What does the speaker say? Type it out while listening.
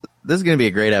is going to be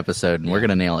a great episode, and we're going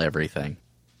to nail everything.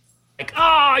 Like,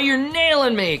 oh, you're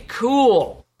nailing me.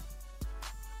 Cool.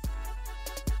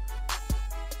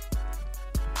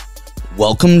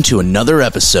 Welcome to another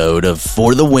episode of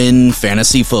For the Win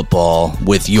Fantasy Football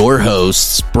with your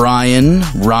hosts, Brian,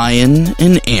 Ryan,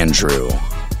 and Andrew.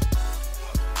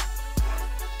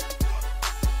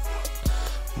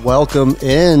 Welcome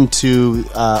into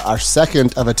our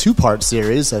second of a two-part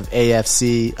series of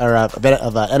AFC or of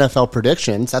NFL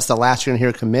predictions. That's the last you're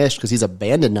going to hear Kamish because he's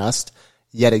abandoned us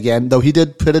yet again. Though he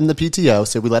did put in the PTO,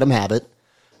 so we let him have it.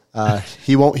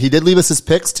 He did leave us his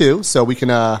picks too, so we can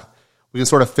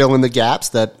sort of fill in the gaps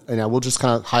that we'll just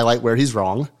kind of highlight where he's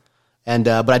wrong. And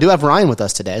but I do have Ryan with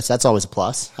us today, so that's always a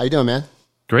plus. How you doing, man?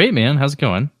 Great, man. How's it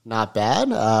going? Not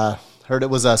bad. Heard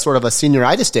it was a sort of a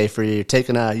senioritis day for you. You're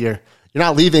taking You're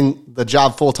not leaving the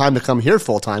job full-time to come here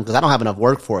full-time because I don't have enough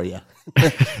work for you.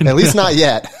 At least not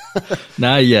yet.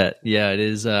 Not yet. Yeah, it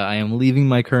is. I am leaving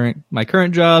my current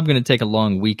job. Going to take a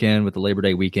long weekend with the Labor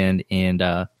Day weekend. And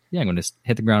I'm going to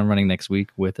hit the ground running next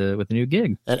week with a new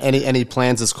gig. And any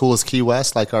plans as cool as Key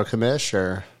West like our commish?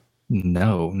 Or?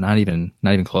 No, not even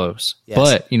close. Yes.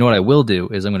 But you know what I will do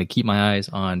is I'm going to keep my eyes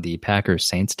on the Packers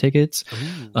Saints tickets.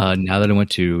 Now that I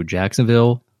went to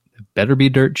Jacksonville, better be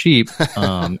dirt cheap.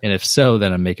 And if so,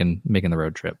 then I'm making the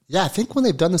road trip. Yeah, I think when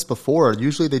they've done this before,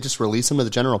 usually they just release them to the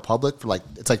general public for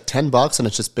it's like $10, and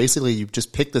it's just basically you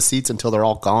just pick the seats until they're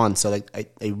all gone. So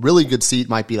like a really good seat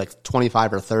might be like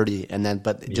 25 or 30, and then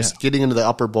just getting into the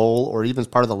upper bowl or even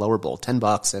part of the lower bowl,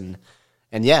 $10,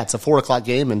 and yeah, it's a 4:00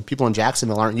 game, and people in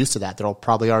Jacksonville aren't used to that. They'll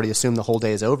probably already assume the whole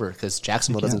day is over because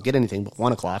Jacksonville doesn't get anything but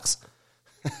 1:00.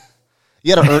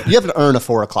 You have to earn a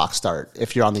 4:00 start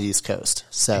if you're on the East Coast.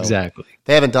 So exactly,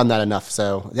 they haven't done that enough.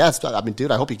 So yeah,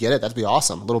 dude, I hope you get it. That'd be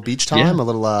awesome. A little beach time, a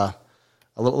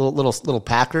little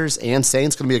Packers and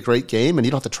Saints. Going to be a great game, and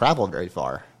you don't have to travel very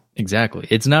far. Exactly.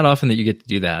 It's not often that you get to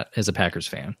do that as a Packers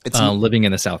fan. Living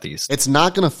in the Southeast. It's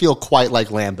not going to feel quite like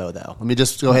Lambeau, though. Let me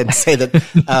just go ahead and say that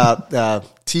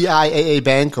TIAA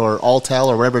Bank or Alltel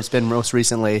or wherever it's been most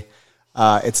recently.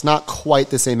 It's not quite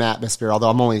the same atmosphere, although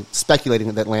I'm only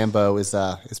speculating that Lambeau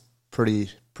is pretty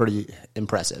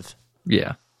impressive.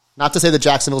 Yeah. Not to say that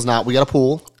Jacksonville's not. We got a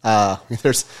pool.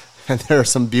 There are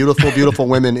some beautiful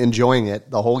women enjoying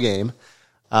it the whole game.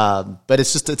 But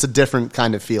it's a different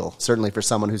kind of feel, certainly for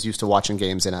someone who's used to watching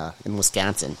games in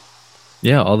Wisconsin.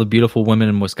 Yeah, all the beautiful women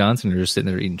in Wisconsin are just sitting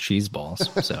there eating cheese balls.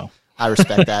 So I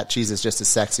respect that. Cheese is just as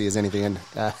sexy as anything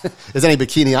as any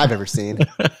bikini I've ever seen.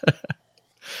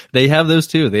 They have those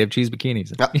too. They have cheese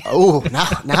bikinis.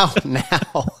 Now,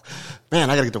 man,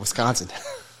 I gotta get to Wisconsin.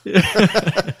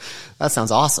 That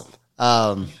sounds awesome.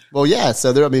 Well, yeah.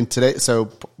 So today. So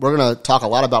we're gonna talk a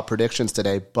lot about predictions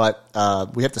today, but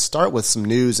we have to start with some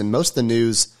news, and most of the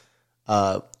news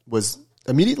was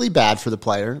immediately bad for the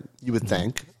player. You would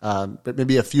think, but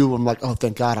maybe a few of them like, oh,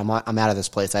 thank God, I'm out of this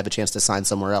place. I have a chance to sign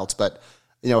somewhere else. But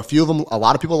a few of them, a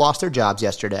lot of people lost their jobs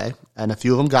yesterday, and a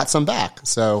few of them got some back.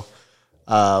 So.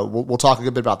 We'll talk a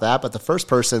good bit about that, but the first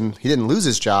person, he didn't lose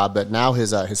his job, but now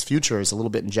his future is a little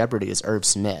bit in jeopardy, is Irv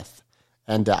Smith.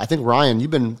 And I think, Ryan,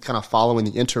 you've been kind of following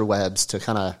the interwebs to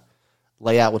kind of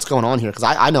lay out what's going on here, because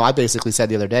I know I basically said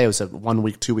the other day it was a 1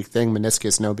 week, 2 week thing,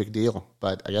 meniscus, no big deal,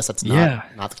 but I guess that's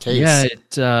not the case.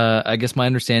 Yeah, I guess my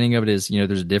understanding of it is,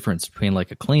 there's a difference between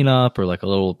like a cleanup or like a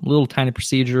little tiny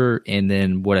procedure, and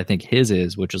then what I think his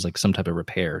is, which is like some type of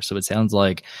repair. So it sounds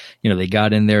like, they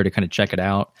got in there to kind of check it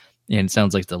out. And it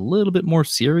sounds like it's a little bit more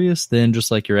serious than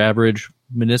just like your average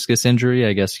meniscus injury.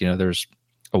 I guess, there's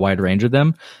a wide range of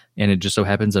them. And it just so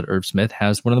happens that Irv Smith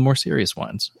has one of the more serious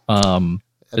ones.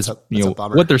 That's a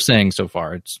bummer. What they're saying so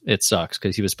far, it sucks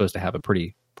because he was supposed to have a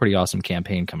pretty awesome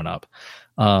campaign coming up.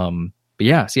 But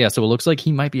yeah, so it looks like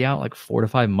he might be out like 4 to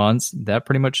 5 months. That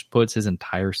pretty much puts his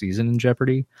entire season in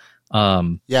jeopardy.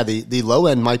 The low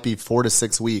end might be 4 to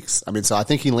 6 weeks. So I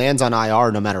think he lands on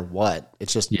IR no matter what.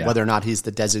 It's just whether or not he's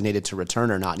the designated to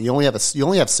return or not. And you only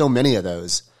have so many of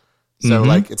those. So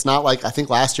it's not like, I think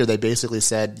last year they basically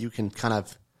said you can kind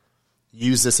of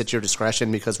use this at your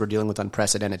discretion because we're dealing with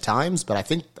unprecedented times. But I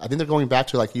think they're going back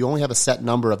to like you only have a set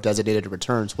number of designated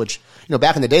returns, which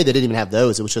back in the day they didn't even have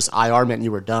those. It was just IR meant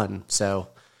you were done. So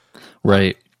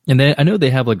right. And then I know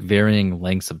they have like varying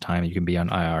lengths of time you can be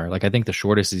on IR. Like I think the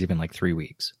shortest is even like 3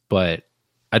 weeks, but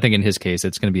I think in his case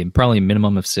it's going to be probably a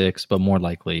minimum of 6, but more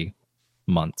likely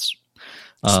months.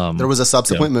 There was a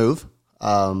subsequent move.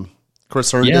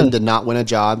 Chris Herndon did not win a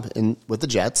job with the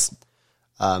Jets.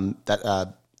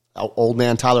 Old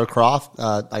man Tyler Kroft,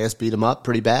 I guess, beat him up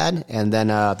pretty bad. And then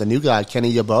the new guy,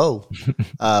 Kenny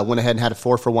Yeboah, went ahead and had a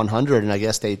 4 for 100. And I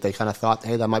guess they kind of thought,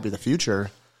 hey, that might be the future.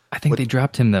 I think they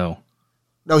dropped him, though.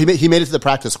 No, he made it to the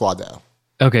practice squad though.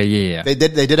 Okay, yeah. They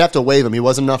did have to waive him. He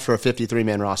wasn't enough for a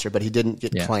 53-man roster, but he didn't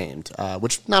get claimed,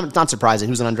 which not surprising.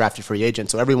 He was an undrafted free agent,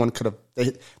 so everyone could have.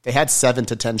 They had 7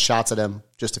 to 10 shots at him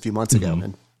just a few months ago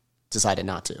and decided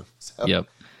not to. So, yep.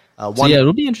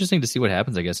 It'll be interesting to see what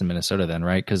happens, I guess, in Minnesota then,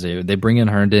 right? Because they bring in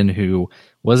Herndon, who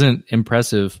wasn't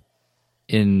impressive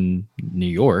in New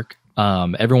York.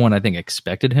 Everyone, I think,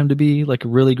 expected him to be like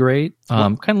really great.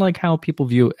 Kind of like how people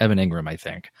view Evan Ingram, I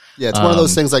think. Yeah, it's one of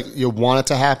those things like you want it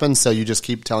to happen, so you just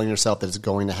keep telling yourself that it's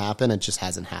going to happen. It just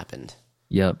hasn't happened.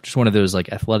 Yep, just one of those like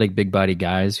athletic, big body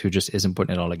guys who just isn't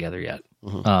putting it all together yet.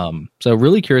 So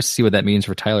really curious to see what that means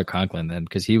for Tyler Conklin then,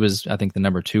 because he was, I think, the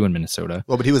number 2 in Minnesota.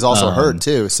 Well, but he was also hurt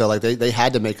too, so like they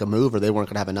had to make a move, or they weren't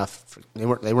going to have enough. They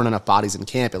weren't enough bodies in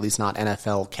camp, at least not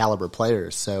NFL caliber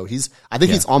players. So I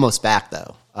think he's almost back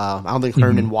though. I don't think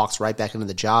Herndon walks right back into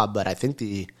the job, but I think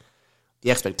the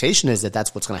expectation is that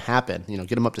that's what's going to happen. You know,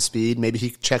 get him up to speed. Maybe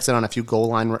he checks in on a few goal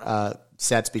line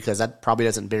sets, because that probably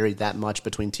doesn't vary that much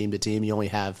between team to team. You only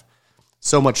have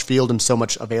so much field and so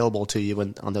much available to you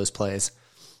on those plays.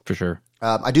 For sure.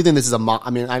 I do think this is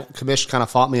Kamish kind of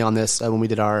fought me on this when we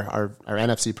did our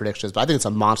NFC predictions, but I think it's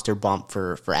a monster bump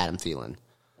for Adam Thielen.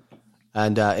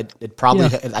 And it probably, I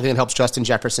think it helps Justin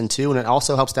Jefferson too, and it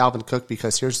also helps Dalvin Cook,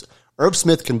 because here's Irv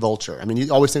Smith can vulture. I mean,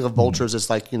 you always think of vultures as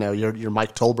like, your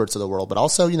Mike Tolberts of the world, but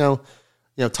also,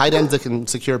 tight ends that can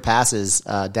secure passes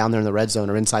down there in the red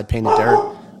zone or inside painted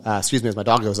dirt. Excuse me as my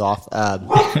dog goes off.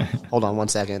 Hold on one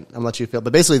second. I'm going to let you feel.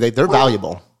 But basically, they're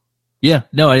valuable. Yeah.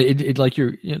 No, it like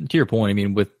to your point, I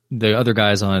mean, with the other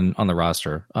guys on the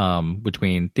roster,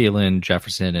 between Thielen,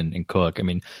 Jefferson, and Cook, I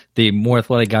mean, the more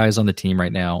athletic guys on the team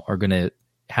right now are going to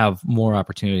have more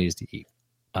opportunities to eat.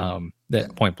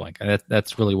 That point blank.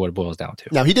 That's really what it boils down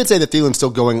to. Now, he did say that Thielen's still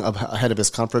going ahead of his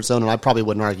comfort zone, and I probably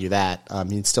wouldn't argue that.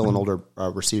 He's still an older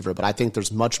receiver, but I think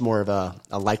there's much more of a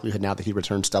likelihood now that he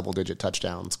returns double-digit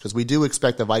touchdowns, because we do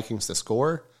expect the Vikings to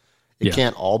score. It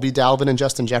can't all be Dalvin and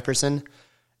Justin Jefferson,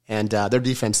 and their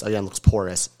defense, again, looks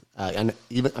porous. And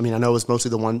even, I know it was mostly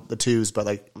the twos,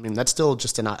 but that's still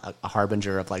just a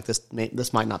harbinger of like this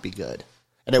might not be good.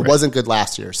 And it wasn't good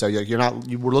last year, so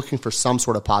you were looking for some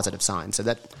sort of positive sign. So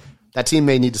that team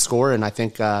may need to score, and I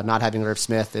think not having Irv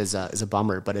Smith is a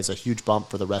bummer, but is a huge bump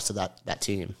for the rest of that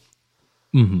team.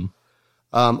 Mm-hmm.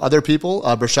 Other people,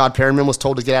 Brashad Perriman was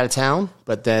told to get out of town,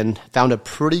 but then found a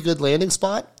pretty good landing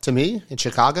spot to me in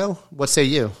Chicago. What say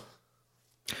you?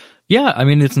 Yeah,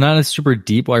 it's not a super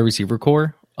deep wide receiver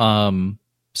core,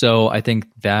 so I think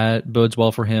that bodes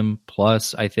well for him.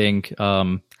 Plus, I think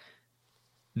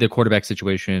the quarterback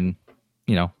situation,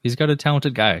 he's got a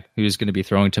talented guy who's going to be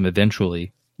throwing to him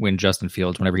eventually when Justin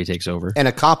Fields, whenever he takes over. And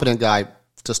a competent guy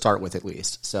to start with, at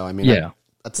least. So,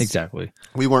 exactly.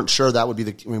 We weren't sure that would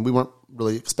be we weren't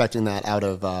really expecting that out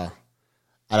of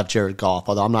Jared Goff,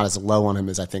 although I'm not as low on him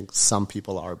as I think some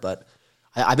people are. But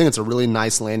I think it's a really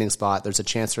nice landing spot. There's a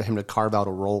chance for him to carve out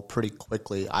a role pretty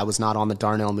quickly. I was not on the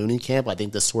Darnell Mooney camp. I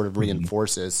think this sort of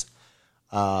reinforces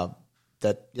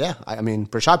that,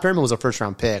 Brashad Perriman was a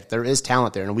first-round pick. There is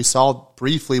talent there, and we saw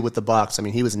briefly with the Bucs.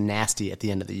 He was nasty at the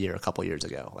end of the year a couple years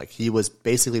ago. Like, he was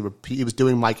basically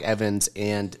doing Mike Evans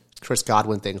and Chris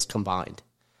Godwin things combined.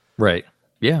 Right.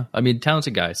 Yeah.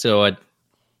 Talented guy. So,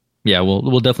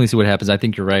 we'll definitely see what happens. I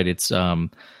think you're right. It's one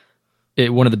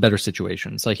of the better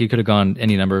situations. Like, he could have gone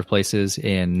any number of places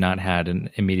and not had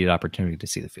an immediate opportunity to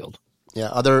see the field. Yeah,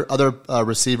 other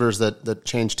receivers that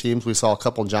changed teams. We saw a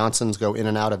couple Johnsons go in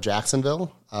and out of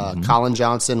Jacksonville. Colin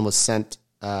Johnson was sent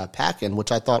packing, which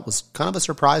I thought was kind of a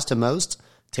surprise to most.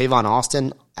 Tavon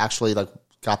Austin actually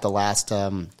got the last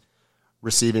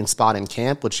receiving spot in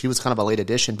camp, which he was kind of a late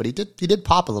addition, but he did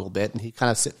pop a little bit, and he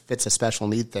kind of fits a special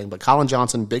need thing. But Colin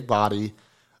Johnson, big body.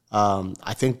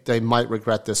 I think they might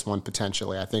regret this one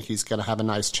potentially. I think he's going to have a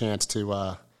nice chance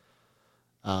to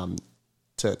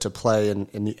play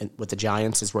with the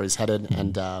Giants is where he's headed,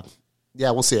 and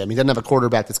we'll see. He doesn't have a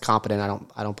quarterback that's competent.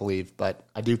 I don't believe, but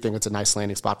I do think it's a nice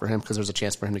landing spot for him because there's a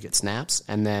chance for him to get snaps.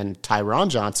 And then Tyron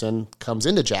Johnson comes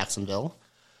into Jacksonville,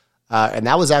 and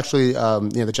that was actually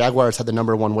the Jaguars had the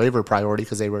number one waiver priority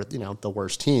because they were the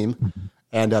worst team,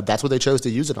 and that's what they chose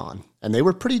to use it on. And they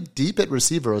were pretty deep at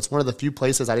receiver. It's one of the few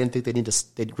places I didn't think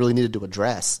they really needed to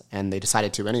address, and they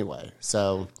decided to anyway.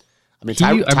 So.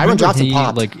 Tyron Johnson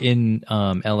popped. In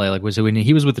LA, when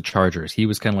he was with the Chargers, he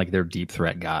was kind of like their deep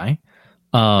threat guy.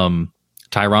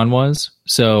 Tyron was.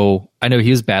 So I know he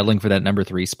was battling for that number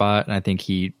 3 spot, and I think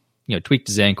he, tweaked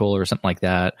his ankle or something like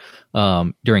that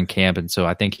during camp, and so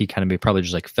I think he kind of probably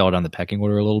just fell down the pecking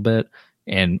order a little bit.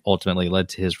 and ultimately led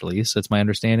to his release. That's my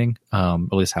understanding,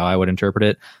 at least how I would interpret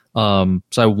it. So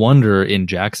I wonder in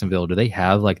Jacksonville, do they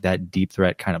have like that deep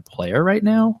threat kind of player right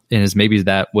now? And is maybe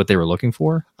that what they were looking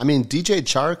for? I mean, DJ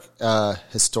Chark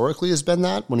historically has been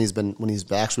that when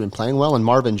he's actually been playing well, and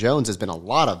Marvin Jones has been a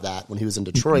lot of that when he was in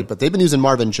Detroit. But they've been using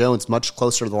Marvin Jones much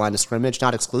closer to the line of scrimmage,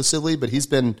 not exclusively, but he's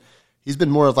been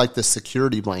more of like the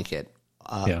security blanket,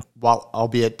 while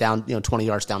albeit down 20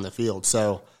 yards down the field.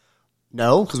 So.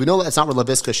 No, because we know that's not where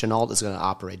Laviska Shenault is going to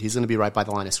operate. He's going to be right by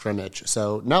the line of scrimmage.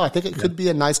 So, no, I think it could be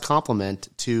a nice complement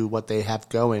to what they have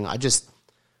going. I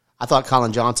thought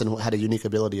Colin Johnson had a unique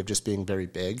ability of just being very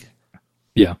big.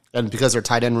 Yeah. And because their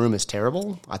tight end room is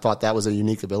terrible, I thought that was a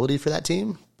unique ability for that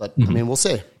team. But, I mean, we'll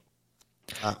see.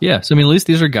 Yeah. So, I mean, at least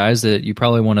these are guys that you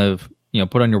probably want to,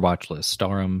 put on your watch list,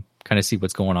 star them, kind of see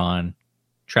what's going on,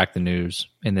 track the news,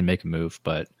 and then make a move.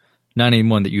 But not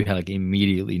anyone that you like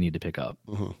immediately need to pick up.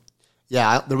 Mm-hmm.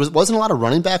 Yeah, there wasn't a lot of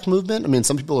running back movement. I mean,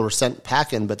 some people were sent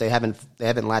packing, but they haven't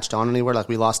latched on anywhere. Like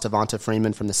we lost Devonta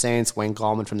Freeman from the Saints, Wayne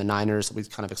Gallman from the Niners. We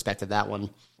kind of expected that one.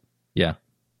 Yeah,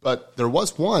 but there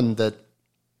was one that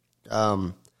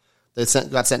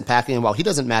got sent packing. And while he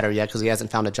doesn't matter yet because he hasn't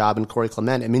found a job in Corey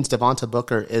Clement, it means Devonta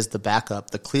Booker is the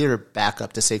backup, the clear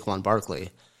backup to Saquon Barkley,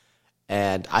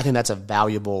 and I think that's a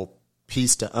valuable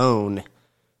piece to own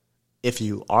if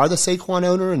you are the Saquon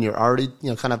owner and you're already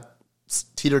kind of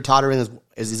teeter-tottering,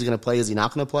 is he going to play, is he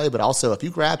not going to play? But also, if you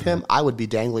grab him, I would be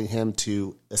dangling him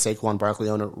to a Saquon Barkley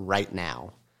owner right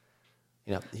now.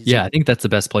 I think that's the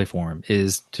best play for him,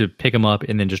 is to pick him up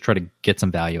and then just try to get some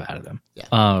value out of him.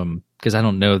 Yeah. Because I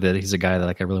don't know that he's a guy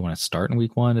that I really want to start in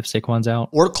week one if Saquon's out.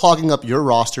 Or clogging up your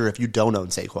roster if you don't own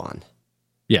Saquon.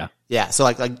 Yeah. Yeah, so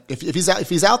like if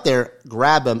he's out there,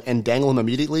 grab him and dangle him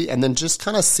immediately, and then just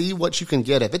kind of see what you can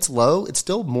get. If it's low, it's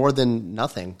still more than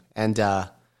nothing. And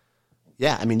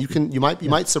yeah, I mean, you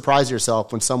might surprise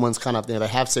yourself when someone's kind of they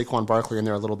have Saquon Barkley and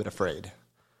they're a little bit afraid.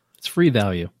 It's free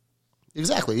value.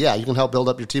 Exactly. Yeah, you can help build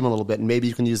up your team a little bit, and maybe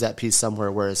you can use that piece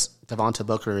somewhere. Whereas Devonta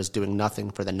Booker is doing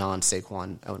nothing for the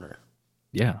non-Saquon owner.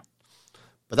 Yeah.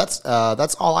 But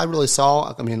that's all I really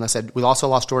saw. I mean, I said we also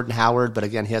lost Jordan Howard, but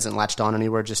again, he hasn't latched on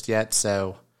anywhere just yet.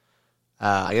 So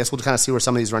I guess we'll kind of see where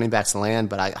some of these running backs land.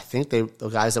 But I think the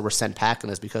guys that were sent packing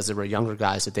is because they were younger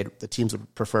guys that the teams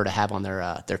would prefer to have on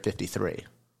their 53.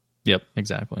 Yep,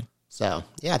 exactly. So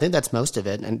yeah, I think that's most of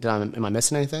it. And am I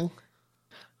missing anything?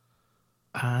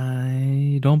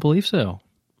 I don't believe so.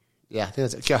 Yeah, I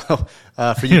think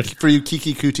that's for you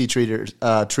Kiki Kuti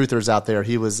truthers out there.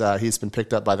 He's been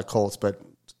picked up by the Colts, but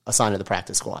assigned to the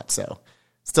practice squad. So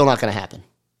still not going to happen.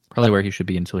 Probably where he should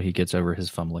be until he gets over his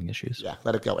fumbling issues. Yeah,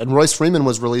 let it go. And Royce Freeman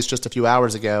was released just a few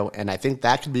hours ago, and I think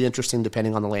that could be interesting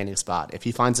depending on the landing spot. If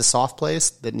he finds a soft place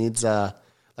that needs like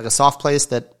a soft place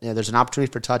that there's an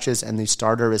opportunity for touches, and the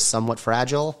starter is somewhat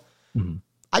fragile,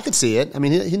 I could see it. I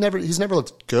mean, he's never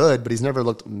looked good, but he's never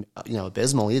looked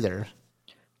abysmal either.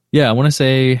 Yeah, I want to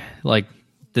say like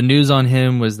the news on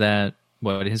him was that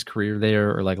his career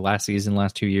there or like last season,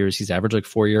 last 2 years, he's averaged like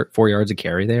 4 yards a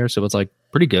carry there, so it's like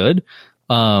pretty good.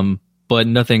 But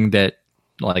nothing that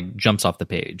like jumps off the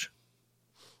page.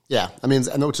 Yeah, I mean,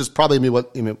 which is probably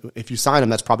if you sign him,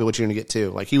 that's probably what you're going to get too.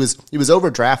 Like he was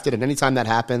overdrafted, and anytime that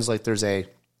happens, like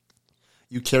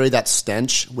you carry that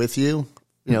stench with you,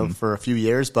 for a few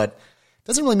years. But it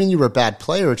doesn't really mean you were a bad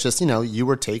player. It's just you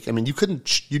were taken. I mean,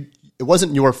 it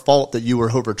wasn't your fault that you were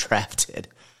overdrafted.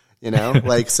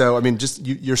 So I mean,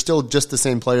 you're still just the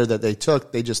same player that they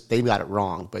took. They got it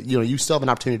wrong. But you still have an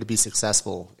opportunity to be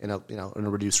successful in a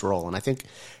reduced role, and I think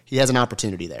he has an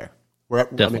opportunity there. Where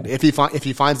I mean, if he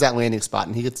finds that landing spot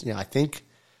and he gets, I think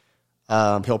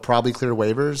he'll probably clear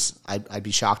waivers. I'd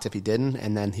be shocked if he didn't,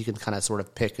 and then he can kind of sort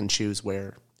of pick and choose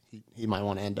where he might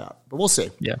want to end up. But we'll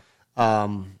see. Yeah.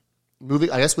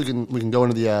 Moving, I guess we can go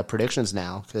into the predictions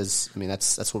now because I mean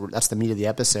that's the meat of the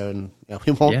episode, and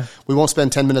we won't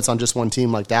spend 10 minutes on just one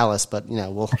team like Dallas, but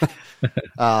we'll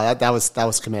that was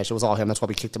Kamish. It was all him. That's why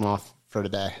we kicked him off for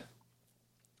today.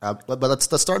 But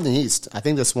let's start in the East. I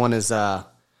think this one is an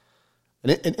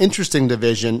interesting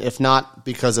division, if not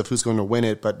because of who's going to win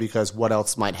it, but because what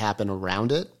else might happen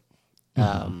around it.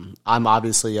 I'm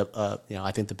obviously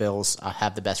I think the Bills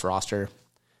have the best roster.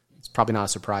 It's probably not a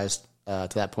surprise. To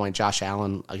that point, Josh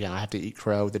Allen, again, I have to eat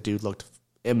crow. The dude looked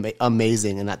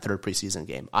amazing in that third preseason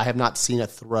game. I have not seen a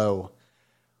throw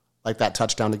like that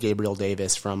touchdown to Gabriel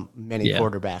Davis from many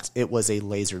quarterbacks. It was a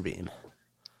laser beam.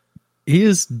 He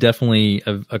is definitely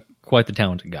quite the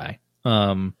talented guy.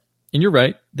 And you're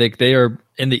right. They are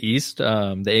in the East, the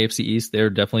AFC East. They're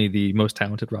definitely the most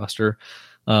talented roster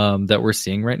that we're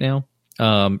seeing right now.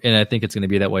 And I think it's going to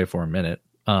be that way for a minute.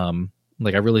 I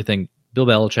really think Bill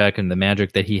Belichick and the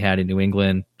magic that he had in New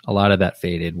England, a lot of that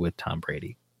faded with Tom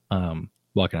Brady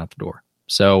walking out the door.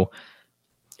 So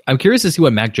I'm curious to see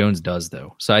what Mac Jones does,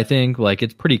 though. So I think like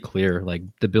it's pretty clear like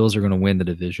the Bills are going to win the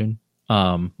division,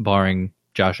 barring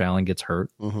Josh Allen gets hurt.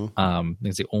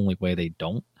 It's the only way they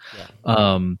don't.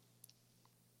 Yeah.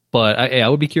 But I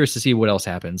would be curious to see what else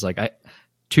happens. Like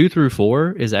 2 through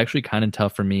 4 is actually kind of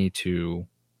tough for me to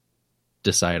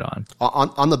decide on.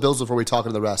 On the Bills before we talk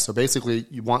to the rest. So basically,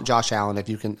 you want Josh Allen if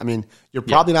you can. I mean, you're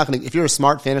probably not going to. If you're a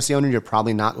smart fantasy owner, you're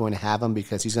probably not going to have him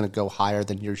because he's going to go higher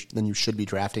than you should be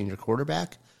drafting your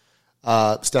quarterback.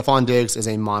 Stephon Diggs is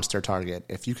a monster target.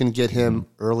 If you can get him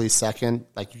early second,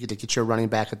 like you get to get your running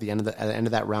back at the end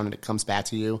of that round, and it comes back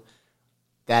to you,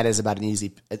 that is about as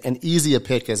easy a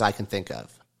pick as I can think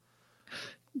of.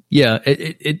 Yeah,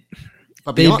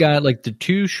 they've got like the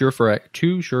two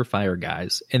surefire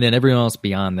guys, and then everyone else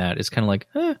beyond that is kind of like,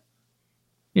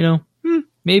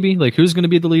 maybe like who's going to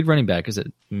be the lead running back? Is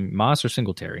it Moss or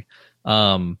Singletary?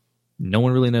 No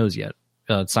one really knows yet.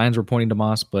 Signs were pointing to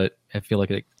Moss, but I feel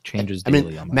like it changes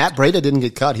daily. Matt Breida didn't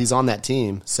get cut; he's on that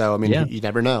team, so I mean, you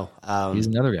never know. He's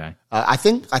another guy. I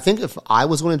think if I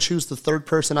was going to choose the third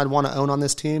person I'd want to own on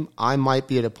this team, I might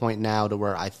be at a point now to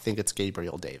where I think it's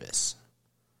Gabriel Davis.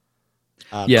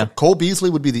 Cole Beasley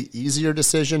would be the easier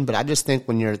decision, but I just think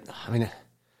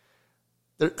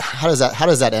how does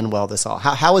that end well this all?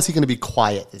 How is he going to be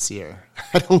quiet this year?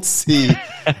 I don't see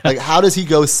like how does he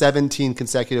go 17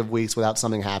 consecutive weeks without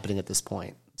something happening at this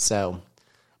point? So,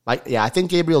 I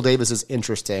think Gabriel Davis is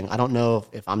interesting. I don't know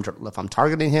if I'm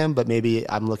targeting him, but maybe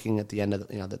I'm looking at the end of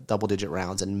the double-digit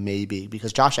rounds, and maybe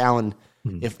because Josh Allen,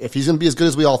 if he's going to be as good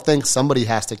as we all think, somebody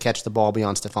has to catch the ball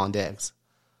beyond Stephon Diggs.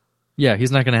 Yeah,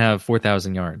 he's not going to have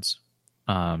 4,000 yards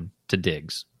to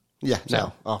Diggs. Yeah,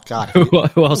 no. Oh, God.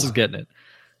 Who else is getting it?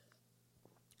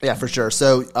 Yeah, for sure.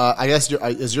 So I guess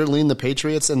is your lean the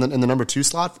Patriots in the number 2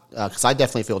 slot? Because I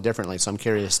definitely feel differently, so I'm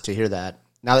curious to hear that.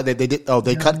 Now that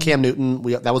they cut Cam Newton.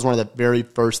 That was one of the very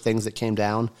first things that came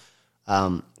down.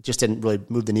 Just didn't really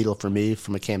move the needle for me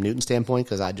from a Cam Newton standpoint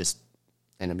because I don't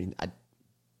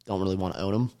really want to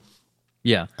own him.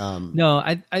 Yeah. No,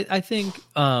 I think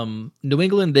New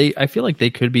England, I feel like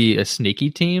they could be a sneaky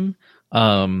team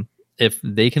if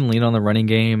they can lean on the running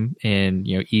game and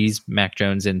ease Mac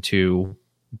Jones into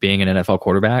being an NFL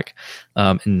quarterback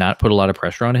and not put a lot of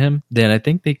pressure on him. Then I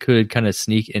think they could kind of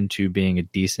sneak into being a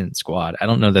decent squad. I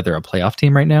don't know that they're a playoff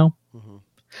team right now.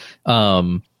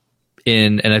 And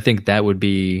I think that would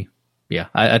be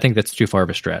I think that's too far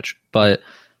of a stretch. But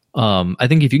I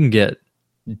think if you can get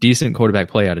decent quarterback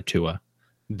play out of Tua,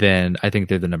 then I think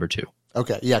they're the number 2.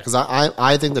 Okay, yeah, because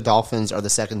I think the Dolphins are the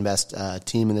second best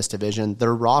team in this division.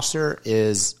 Their roster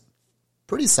is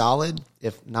pretty solid,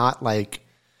 if not like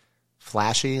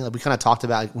flashy. Like we kind of talked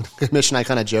about, when Commission, I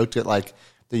kind of joked that like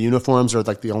the uniforms are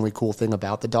like the only cool thing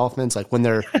about the Dolphins. Like when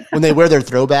they wear their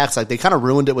throwbacks, like they kind of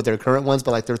ruined it with their current ones,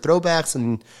 but like their throwbacks,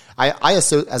 and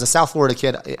as a South Florida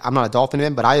kid, I'm not a Dolphin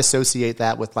fan, but I associate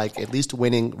that with like at least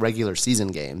winning regular season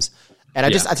games. And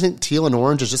I think teal and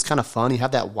orange is just kind of fun. You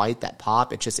have that white, that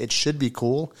pop. It should be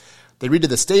cool. They redid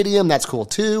the stadium. That's cool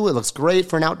too. It looks great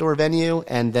for an outdoor venue.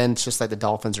 And then it's just like the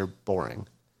Dolphins are boring.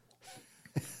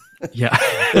 Yeah.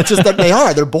 It's just that they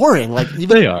are. They're boring. Like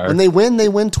even they are. When they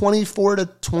win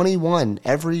 24-21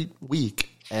 every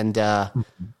week. And I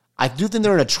do think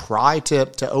they're going to try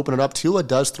to open it up. Tua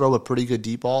does throw a pretty good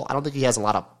deep ball. I don't think he has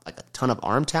a ton of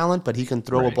arm talent, but he can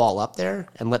throw a ball up there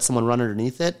and let someone run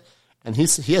underneath it. And he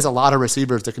has a lot of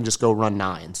receivers that can just go run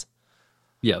 9s.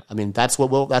 Yeah, I mean that's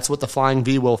what the flying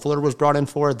V Will Fuller was brought in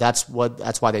for. That's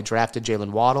why they drafted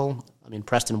Jalen Waddle. I mean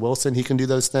Preston Wilson, he can do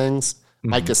those things.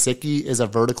 Mike Gesicki is a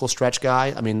vertical stretch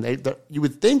guy. I mean you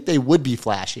would think they would be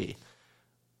flashy.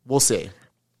 We'll see.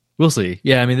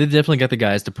 Yeah, I mean they definitely got the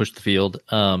guys to push the field.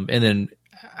 And then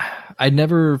I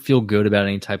never feel good about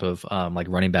any type of like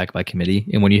running back by committee.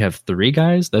 And when you have 3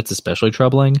 guys, that's especially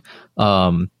troubling.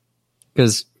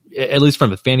 Because at least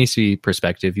from a fantasy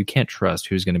perspective, you can't trust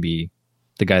who's going to be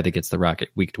the guy that gets the rocket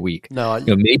week to week. No,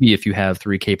 maybe if you have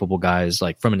 3 capable guys,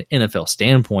 like from an NFL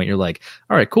standpoint, you're like,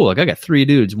 all right, cool. Like I got 3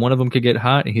 dudes. One of them could get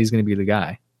hot and he's going to be the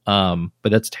guy. But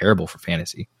that's terrible for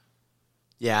fantasy.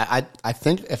 Yeah, I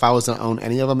think if I was going to own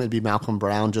any of them, it'd be Malcolm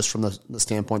Brown, just from the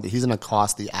standpoint that he's going to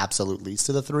cost the absolute least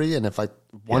of the 3. And if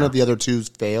one of the other 2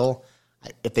 fail,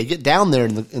 if they get down there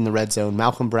in the red zone,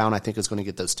 Malcolm Brown I think is going to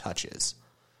get those touches.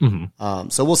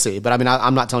 So we'll see. But I mean,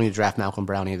 I'm not telling you to draft Malcolm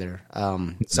Brown either.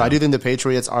 So I do think the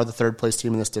Patriots are the 3rd place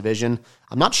team in this division.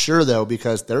 I'm not sure though,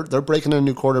 because they're breaking in a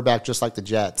new quarterback just like the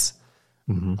Jets.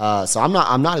 So I'm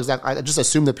not exactly. I just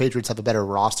assume the Patriots have a better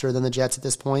roster than the Jets at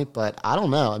this point, but I don't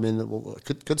know. I mean,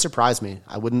 it could surprise me.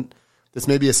 I wouldn't. this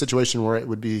may be a situation where it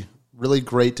would be really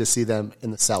great to see them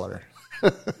in the cellar.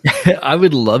 I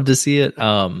would love to see it.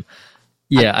 I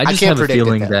just can't have a predict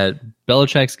feeling it, that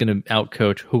Belichick's going to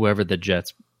outcoach whoever the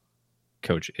Jets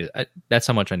coach is. That's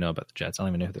how much I know about the Jets. I don't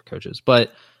even know who their coach is,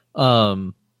 but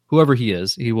whoever he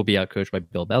is, he will be outcoached by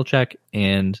Bill Belichick,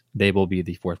 and they will be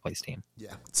the 4th place team.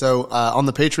 Yeah. So on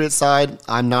the Patriots side,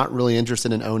 I'm not really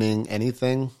interested in owning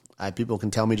anything. People can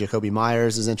tell me Jacoby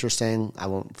Myers is interesting. I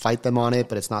won't fight them on it,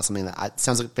 but it's not something that it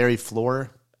sounds like very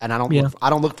floor. And I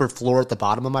don't look for floor at the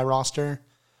bottom of my roster.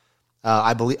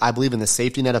 I believe in the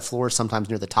safety net of floor, sometimes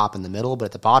near the top and the middle, but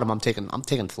at the bottom, I'm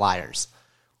taking flyers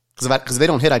because if they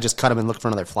don't hit, I just cut them and look for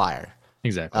another flyer.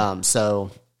 Exactly.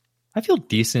 So I feel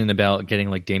decent about getting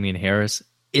like Damian Harris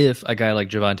if a guy like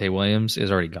Javonte Williams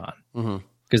is already gone,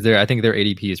 because I think their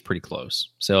ADP is pretty close.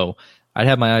 So I'd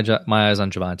have my eyes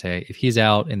on Javonte. If he's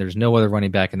out and there's no other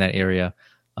running back in that area,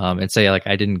 and say like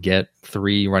I didn't get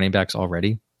 3 running backs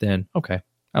already, then okay,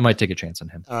 I might take a chance on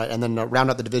him. All right, and then round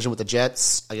out the division with the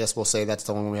Jets. I guess we'll say that's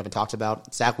the one we haven't talked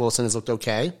about. Zach Wilson has looked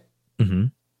okay.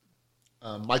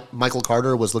 Michael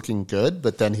Carter was looking good,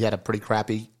 but then he had a pretty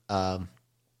crappy 3rd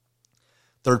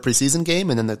preseason game,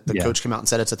 and then the coach came out and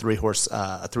said it's a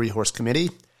 3-horse committee.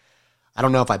 I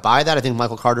don't know if I buy that. I think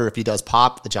Michael Carter, if he does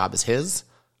pop, the job is his.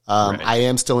 Right. I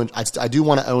am still. I do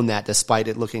want to own that, despite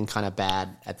it looking kind of bad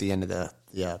at the end of the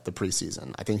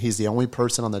preseason. I think he's the only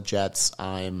person on the Jets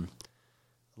I'm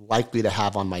likely to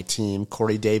have on my team.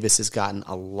 Corey Davis has gotten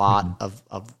a lot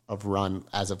of run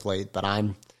as of late, but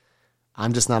I'm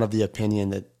just not of the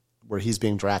opinion that where he's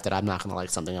being drafted, I'm not going to like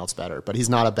something else better. But he's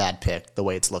not a bad pick the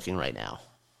way it's looking right now.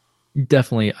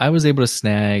 Definitely. I was able to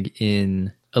snag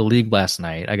in a league last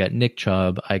night. I got Nick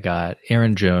Chubb, I got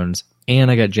Aaron Jones,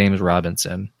 and I got James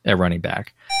Robinson at running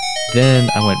back. Then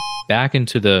I went back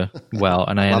into the well,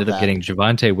 and I ended up getting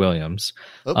Javonte Williams.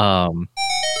 So I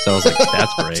was like,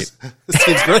 that's great. This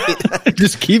seems great.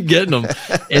 Just keep getting them.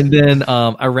 And then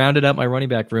I rounded out my running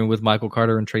back room with Michael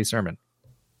Carter and Trey Sermon.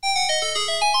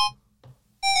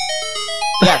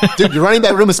 Yeah, dude, your running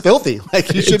back room is filthy.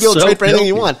 Like you should be able to trade for anything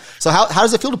you want. So how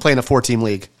does it feel to play in a 4-team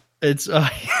league? It's hey,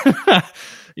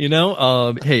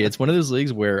 it's one of those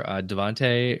leagues where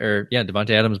Devontae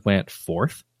Adams went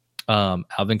 4th.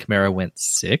 Alvin Kamara went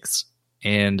 6th,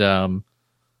 and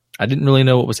I didn't really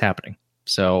know what was happening.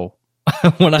 So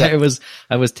when I was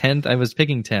 10th, I was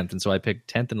picking 10th, and so I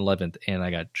picked 10th and 11th, and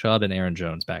I got Chubb and Aaron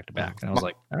Jones back to back, and I was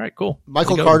like, all right, cool.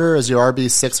 Michael Carter as your RB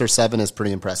 6 or 7 is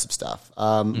pretty impressive stuff.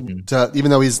 Even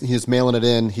though he's mailing it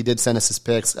in, he did send us his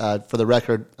picks. For the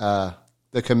record, the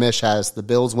commish has the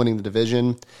Bills winning the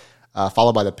division,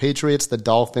 followed by the Patriots, the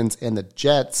Dolphins, and the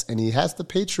Jets, and he has the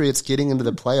Patriots getting into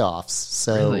the playoffs.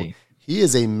 So he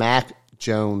is a Mac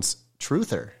Jones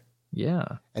truther. Yeah,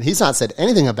 and he's not said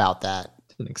anything about that.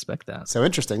 Didn't expect that. So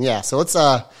interesting. Yeah. So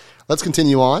let's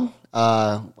continue on.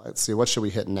 Let's see. What should we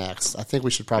hit next? I think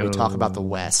we should probably talk about the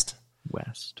West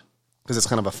because it's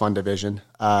kind of a fun division.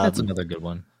 That's another good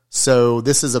one. So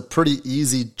this is a pretty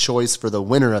easy choice for the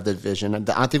winner of the division. And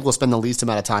I think we'll spend the least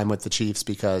amount of time with the Chiefs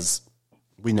because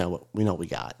we know what we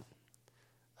got.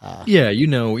 You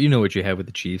know what you have with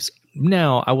the Chiefs.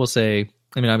 Now, I will say,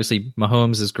 I mean, obviously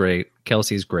Mahomes is great.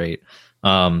 Kelsey's great.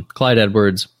 Clyde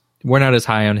Edwards, we're not as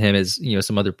high on him as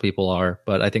some other people are,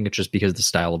 but I think it's just because of the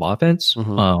style of offense.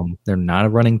 They're not a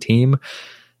running team.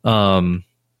 Darrell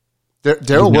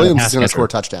Williams is going to score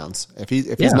touchdowns. If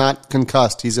he's not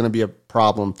concussed, he's going to be a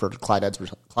problem for Clyde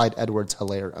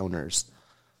Edwards-Helaire owners.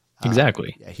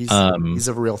 Exactly. He's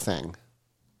a real thing.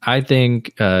 I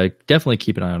think definitely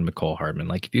keep an eye on McCole Hardman.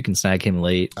 Like if you can snag him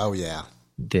late,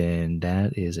 then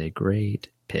that is a great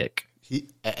pick.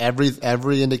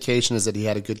 Every indication is that he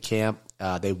had a good camp.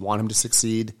 They want him to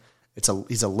succeed.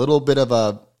 He's a little bit of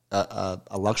a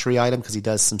luxury item because he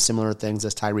does some similar things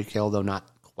as Tyreek Hill, though not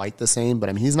quite the same. But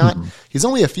I mean, he's not. He's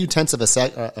only a few tenths of a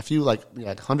sec, a few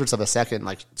hundredths of a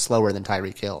second slower than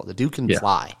Tyreek Hill. The dude can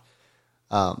fly.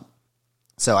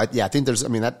 So I think there's. I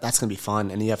mean that's going to be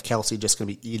fun, and you have Kelsey just going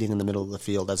to be eating in the middle of the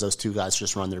field as those two guys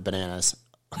just run their bananas.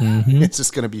 It's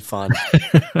just going to be fun.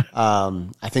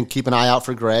 I think keep an eye out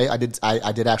for Gray. I did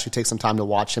actually take some time to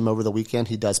watch him over the weekend.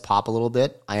 He does pop a little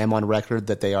bit. I am on record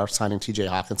that they are signing TJ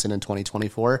Hawkinson in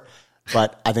 2024,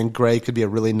 but I think Gray could be a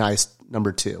really nice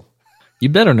number 2. You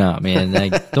better not, man.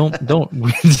 Don't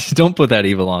put that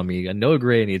evil on me. Noah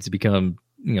Gray needs to become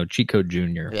cheat code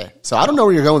junior. Yeah. So I don't know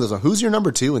where you're going with this one. Who's your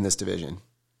number 2 in this division?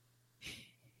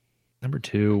 Number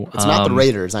 2. It's not the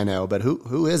Raiders, I know, but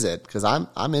who is it? Because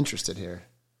I'm interested here.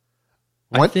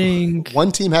 I think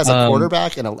one team has a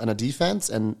quarterback and a defense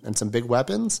and some big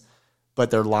weapons, but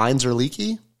their lines are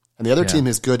leaky, and the other team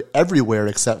is good everywhere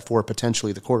except for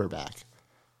potentially the quarterback.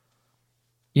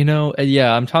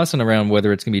 Yeah, I'm tossing around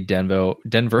whether it's going to be Denver,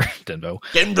 Denver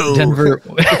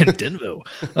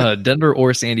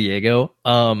or San Diego.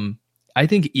 I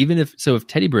think if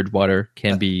Teddy Bridgewater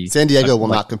can be, San Diego will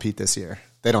not compete this year.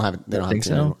 They don't have a team.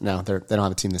 So? No, they don't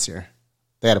have a team this year.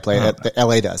 They had to play.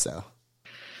 LA does though.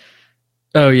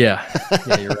 Oh yeah,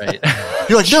 you're right.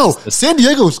 You're like, no, San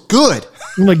Diego's good.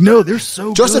 I'm like, no, they're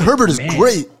so. Justin good. Herbert is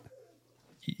great.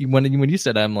 When you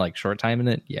said I'm like short timing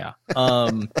it, yeah.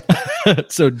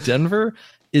 So Denver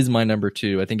is my number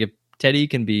 2. I think if Teddy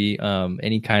can be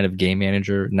any kind of game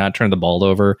manager, not turn the ball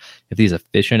over, if he's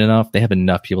efficient enough, they have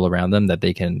enough people around them that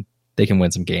they can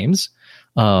win some games.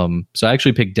 So I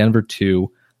actually picked Denver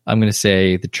 2. I'm going to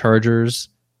say the Chargers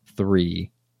 3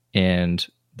 and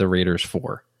the Raiders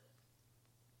 4.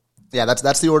 Yeah,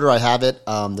 that's the order I have it.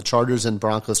 The Chargers and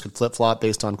Broncos could flip-flop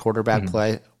based on quarterback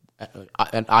play.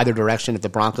 In either direction, if the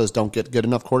Broncos don't get good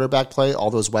enough quarterback play,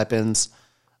 all those weapons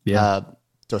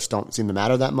just don't seem to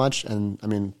matter that much. And, I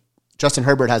mean, Justin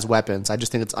Herbert has weapons. I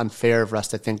just think it's unfair for us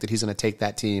to think that he's going to take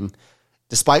that team.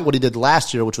 Despite what he did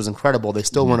last year, which was incredible, they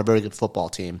still weren't a very good football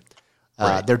team.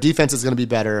 Right. Their defense is going to be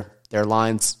better. Their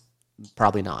lines,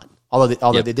 probably not.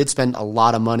 Although they did spend a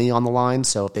lot of money on the line,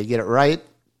 so if they get it right,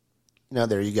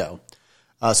 there you go.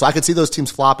 So I could see those teams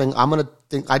flopping.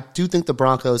 I do think the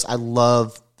Broncos, I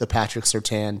love the Patrick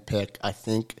Surtain pick. I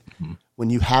think when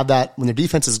you have that, when their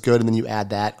defense is good and then you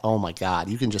add that, oh my God,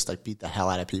 you can just like beat the hell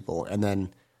out of people. And then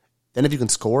if you can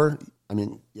score, I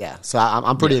mean, yeah. So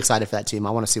I'm pretty excited for that team.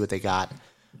 I want to see what they got.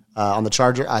 On the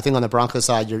Charger, I think on the Broncos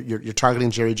side, you're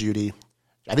targeting Jerry Jeudy.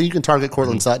 I think you can target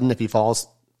Cortland Sutton if he falls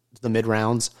to the mid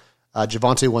rounds.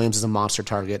 Javonte Williams is a monster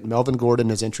target. Melvin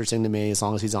Gordon is interesting to me as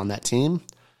long as he's on that team.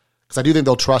 Because I do think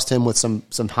they'll trust him with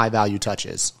some high value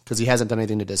touches because he hasn't done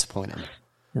anything to disappoint him.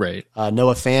 Right.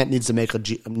 Noah Fant needs to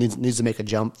make a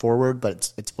jump forward,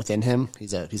 but it's within him.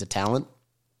 He's a talent.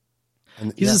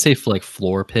 And he's a safe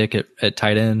floor pick at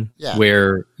tight end. Yeah.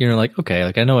 Where you're like,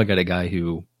 okay, I know I got a guy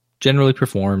who generally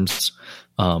performs.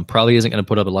 Probably isn't going to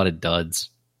put up a lot of duds.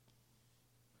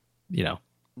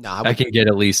 I can get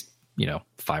at least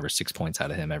 5 or 6 points out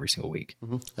of him every single week.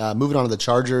 Mm-hmm. Moving on to the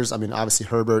Chargers. I mean, obviously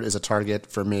Herbert is a target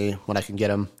for me when I can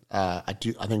get him. I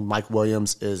think Mike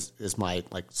Williams is my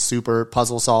super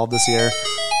puzzle solve this year.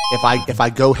 If I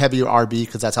go heavier RB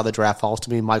because that's how the draft falls to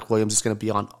me, Mike Williams is going to be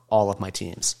on all of my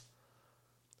teams.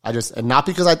 And not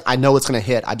because I know it's going to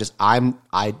hit.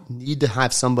 I need to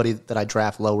have somebody that I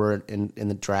draft lower in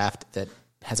the draft that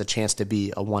has a chance to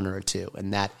be a 1 or a 2,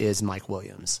 and that is Mike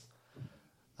Williams.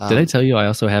 Did I tell you I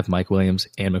also have Mike Williams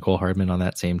and McCole Hardman on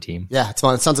that same team? Yeah, it's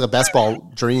fun. It sounds like a best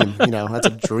ball dream. That's a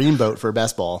dream boat for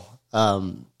best ball.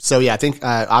 So yeah, I think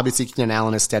obviously Keenan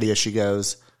Allen is steady as she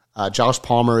goes. Josh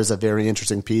Palmer is a very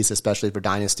interesting piece, especially for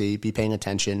Dynasty. Be paying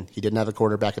attention. He didn't have a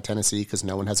quarterback at Tennessee because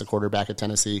no one has a quarterback at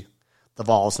Tennessee. The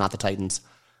Vols, not the Titans.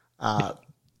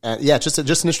 Just an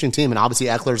interesting team. And obviously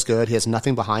Eckler's good. He has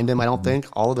nothing behind him, I don't think.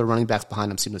 All of the running backs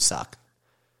behind him seem to suck.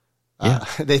 Yeah.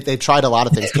 They tried a lot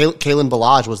of things. Kalen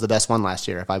Ballage was the best one last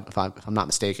year, if I'm not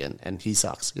mistaken, and he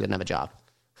sucks. He didn't have a job.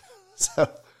 So,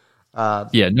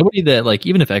 nobody that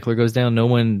even if Eckler goes down, no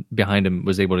one behind him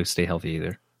was able to stay healthy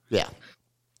either. Yeah,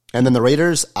 and then the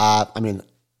Raiders. You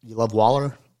love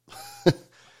Waller.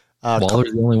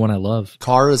 Waller's the only one I love.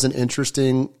 Carr is an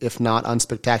interesting, if not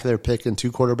unspectacular, pick in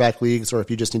 2 quarterback leagues, or if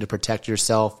you just need to protect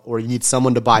yourself, or you need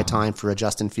someone to buy time for a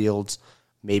Justin Fields,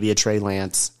 maybe a Trey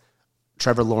Lance.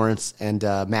 Trevor Lawrence and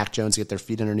Mac Jones get their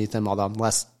feet underneath them, although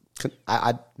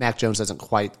Mac Jones doesn't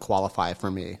quite qualify for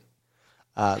me.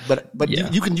 But yeah.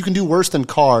 you can do worse than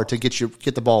Carr to get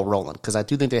the ball rolling, because I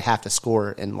do think they have to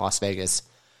score in Las Vegas,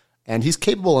 and he's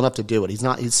capable enough to do it.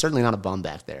 He's certainly not a bum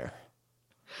back there.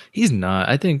 He's not.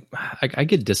 I think I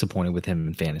get disappointed with him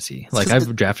in fantasy.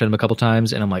 I've drafted him a couple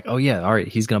times, and I'm like, oh yeah, all right,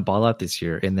 he's going to ball out this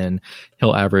year, and then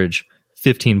he'll average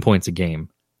 15 points a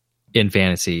game in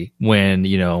fantasy when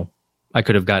I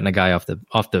could have gotten a guy off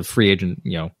the free agent,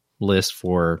 list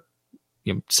for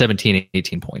 17,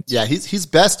 18 points. Yeah, he's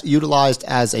best utilized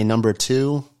as a number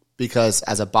 2 because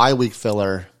as a bye week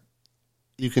filler,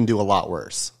 you can do a lot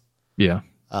worse. Yeah.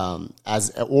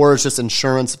 Or it's just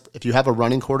insurance if you have a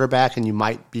running quarterback and you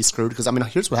might be screwed. Because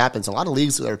here's what happens: a lot of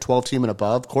leagues that are 12 team and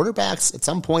above, quarterbacks at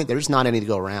some point there's not any to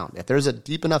go around. If there's a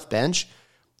deep enough bench,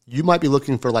 you might be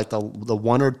looking for the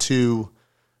 1 or 2.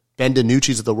 Ben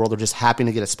DiNucci's of the world are just happy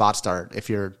to get a spot start if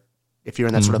you're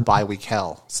in that sort of bye week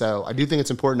hell. So I do think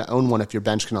it's important to own one if your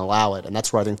bench can allow it, and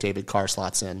that's where I think David Carr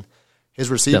slots in. His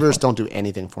receivers don't do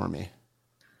anything for me.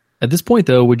 At this point,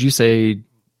 though, would you say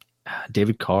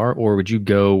David Carr, or would you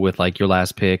go with your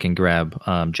last pick and grab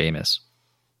Jameis?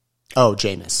 Oh,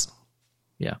 Jameis.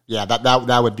 Yeah,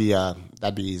 that would be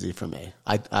that'd be easy for me.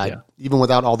 Even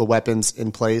without all the weapons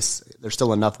in place, there's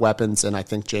still enough weapons, and I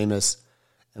think Jameis,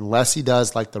 unless he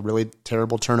does like the really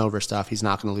terrible turnover stuff, he's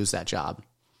not going to lose that job.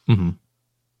 Mm-hmm.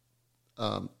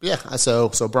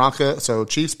 So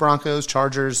Chiefs, Broncos,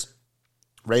 Chargers,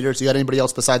 Raiders. You got anybody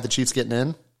else beside the Chiefs getting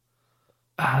in?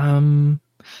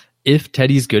 If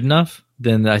Teddy's good enough,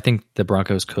 then I think the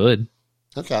Broncos could.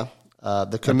 Okay.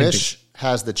 The commish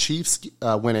has the Chiefs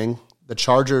winning, the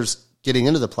Chargers getting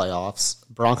into the playoffs,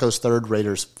 Broncos 3rd,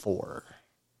 Raiders 4.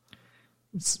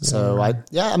 So I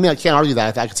can't argue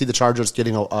that. I could see the Chargers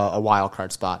getting a wild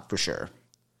card spot for sure,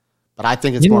 but I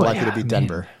think it's more likely to be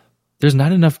Denver. Man. There's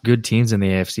not enough good teams in the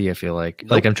AFC. I feel like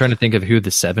I'm trying to think of who the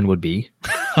 7 would be.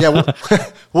 Yeah,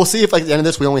 we'll see if at the end of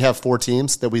this we only have 4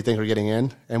 teams that we think are getting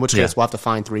in which case we'll have to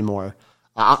find 3 more.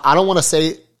 I don't want to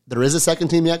say there is a second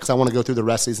team yet because I want to go through the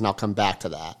rest of these and I'll come back to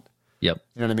that. Yep.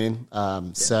 You know what I mean?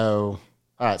 So,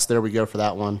 all right, so there we go for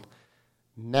that one.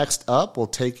 Next up, we'll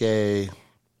take a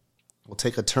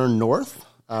turn north.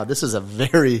 This is a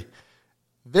very,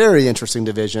 very interesting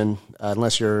division,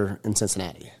 unless you're in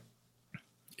Cincinnati.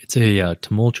 It's a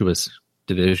tumultuous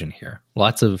division here.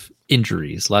 Lots of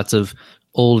injuries, lots of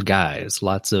old guys,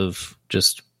 lots of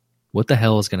just what the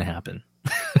hell is going to happen?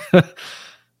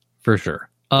 For sure.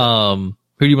 Who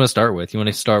do you want to start with? You want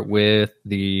to start with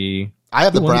I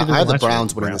have the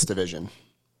Browns winning this division.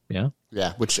 Yeah?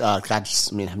 Yeah, which, I've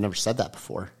never said that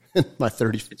before in my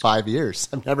 35 years.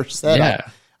 I've never said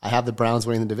I have the Browns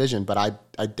winning the division, but I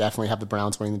definitely have the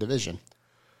Browns winning the division.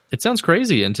 It sounds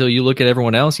crazy until you look at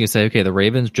everyone else and you say, okay, the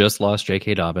Ravens just lost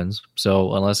J.K. Dobbins.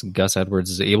 So unless Gus Edwards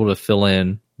is able to fill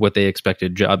in what they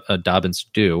expected Dobbins to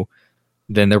do,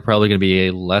 then they're probably going to be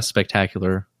a less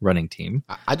spectacular running team.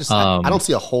 I don't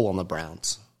see a hole on the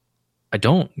Browns. I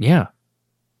don't. Yeah.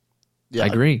 I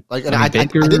agree. I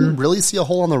didn't really see a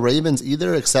hole on the Ravens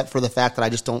either, except for the fact that I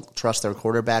just don't trust their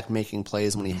quarterback making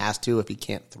plays when he has to if he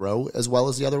can't throw as well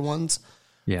as the other ones.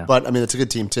 Yeah. But, it's a good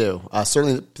team, too.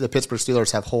 Certainly, the Pittsburgh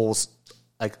Steelers have holes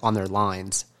on their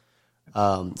lines.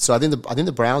 So I think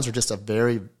the Browns are just a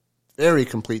very, very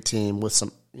complete team with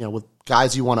some, with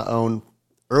guys you want to own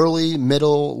early,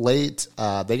 middle, late.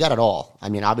 They got it all.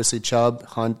 Obviously, Chubb,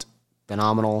 Hunt,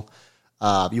 phenomenal.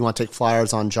 You want to take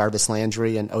flyers on Jarvis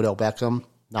Landry and Odell Beckham.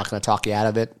 Not going to talk you out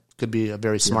of it. Could be a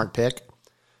very smart pick.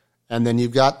 And then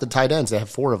you've got the tight ends. They have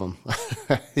 4 of them.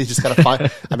 You just got to find.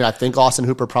 I think Austin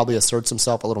Hooper probably asserts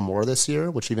himself a little more this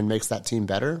year, which even makes that team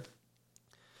better.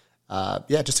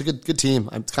 Just a good team.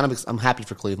 I'm happy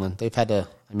for Cleveland. They've had to.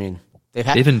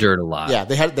 They've endured a lot. Yeah,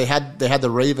 they had the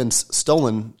Ravens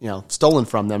stolen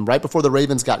from them right before the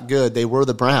Ravens got good. They were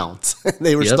the Browns.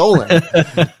 They were stolen.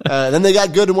 Then they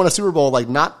got good and won a Super Bowl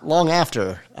not long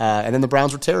after. And then the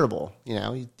Browns were terrible.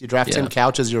 You draft Tim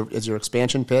Couch as your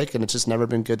expansion pick, and it's just never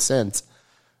been good since.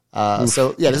 This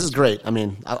is great.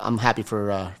 I'm happy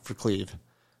for Cleve.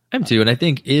 I'm too, and I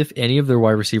think if any of their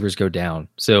wide receivers go down,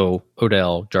 so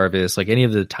Odell, Jarvis, any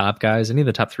of the top guys, any of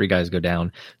the top 3 guys go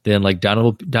down, then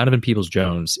Donovan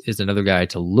Peoples-Jones is another guy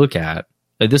to look at.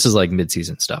 This is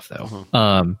midseason stuff, though.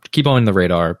 Mm-hmm. Keep on the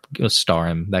radar, star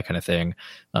him, that kind of thing.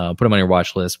 Put him on your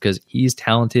watch list because he's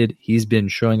talented. He's been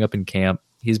showing up in camp.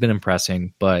 He's been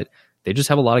impressing, but they just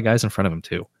have a lot of guys in front of him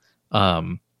too.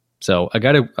 So a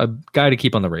guy to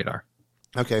keep on the radar.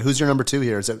 Okay, who's your number 2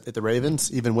 here? Is it the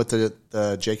Ravens, even with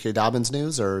the J.K. Dobbins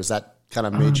news, or is that kind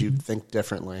of made you think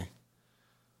differently?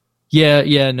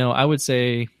 No, I would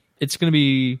say it's going to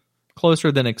be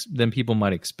closer than people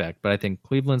might expect, but I think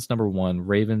Cleveland's number 1,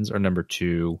 Ravens are number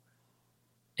 2,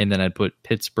 and then I'd put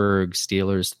Pittsburgh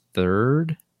Steelers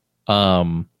 3rd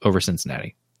over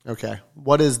Cincinnati. Okay,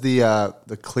 what is the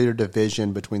clear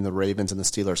division between the Ravens and the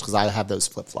Steelers? Because I have those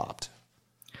flip-flopped.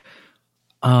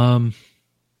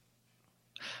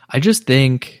 I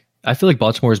feel like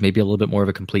Baltimore is maybe a little bit more of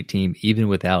a complete team, even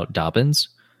without Dobbins.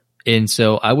 And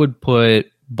so I would put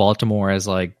Baltimore as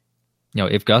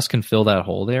if Gus can fill that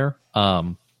hole there,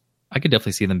 I could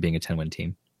definitely see them being a 10-win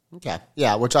team. Okay.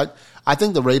 Yeah. Which I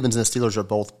think the Ravens and the Steelers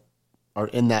are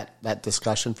in that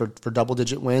discussion for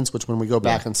double-digit wins, which when we go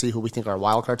back and see who we think our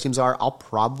wildcard teams are, I'll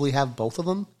probably have both of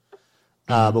them.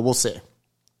 But we'll see.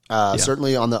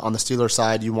 Certainly on the Steelers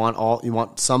side, you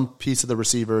want some piece of the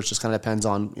receivers. Just kind of depends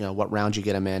on what round you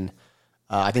get them in.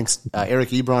 I think Eric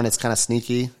Ebron is kind of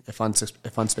sneaky, if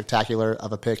unspectacular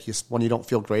of a pick. He's one you don't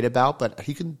feel great about, but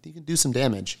he can do some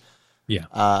damage. Yeah.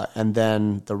 And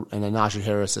then Najee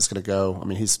Harris is going to go.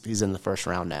 He's in the first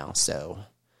round now, so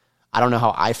I don't know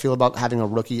how I feel about having a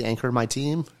rookie anchor my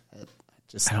team.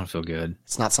 I don't feel good.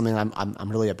 It's not something I'm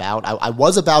really about. I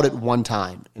was about it one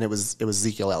time, and it was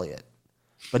Ezekiel Elliott.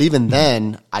 But even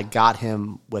then, I got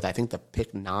him with, I think, the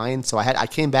pick 9. So I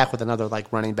came back with another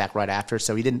like running back right after.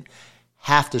 So he didn't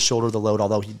have to shoulder the load,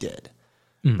 although he did.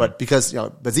 But because,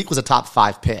 but Zeke was a top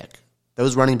 5 pick,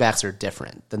 those running backs are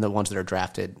different than the ones that are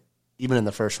drafted even in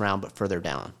the first round, but further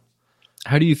down.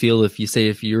 How do you feel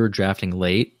if you're drafting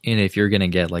late and if you're going to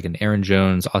get like an Aaron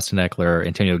Jones, Austin Eckler,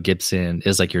 Antonio Gibson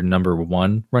is like your number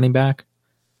 1 running back?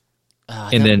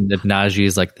 And then if Najee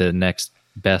is like the next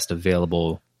best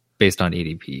available based on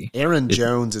ADP. Aaron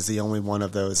Jones is the only one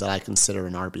of those that I consider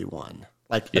an RB1.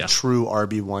 Like a true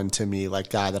RB1 to me, like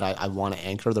guy that I want to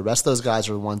anchor. The rest of those guys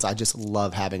are the ones I just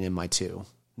love having in my 2.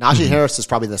 Najee Harris is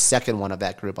probably the second one of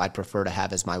that group I'd prefer to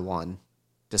have as my 1,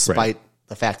 despite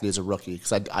the fact that he's a rookie,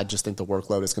 because I just think the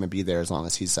workload is going to be there as long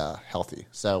as he's healthy.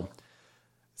 So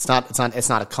it's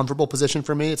not a comfortable position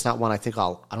for me. It's not one I don't think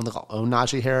I'll own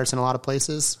Najee Harris in a lot of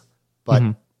places, but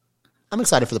I'm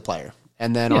excited for the player.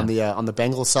 And then on the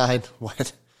Bengals side,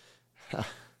 what?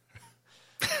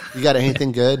 You got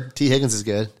anything good? T. Higgins is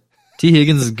good. T.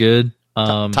 Higgins is good.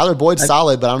 Tyler Boyd's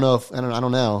solid, but I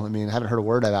don't know. I mean, I haven't heard a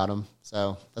word about him,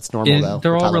 so that's normal though.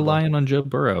 They're all Tyler relying on Joe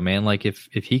Burrow, man. Like if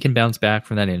he can bounce back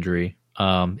from that injury,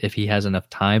 if he has enough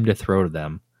time to throw to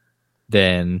them,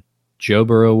 then Joe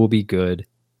Burrow will be good.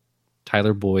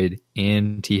 Tyler Boyd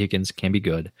and T. Higgins can be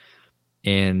good.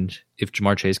 And if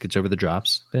Jamar Chase gets over the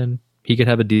drops, then he could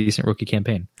have a decent rookie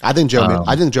campaign. I think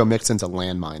Joe Mixon's a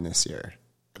landmine this year.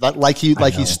 Like he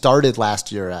started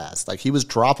last year as. Like he was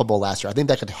droppable last year. I think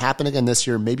that could happen again this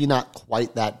year. Maybe not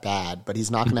quite that bad, but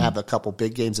he's not going to have a couple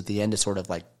big games at the end to sort of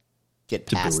like get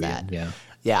past that.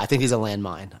 Yeah, I think he's a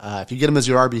landmine. If you get him as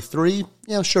your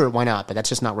RB3, sure, why not? But that's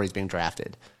just not where he's being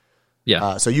drafted.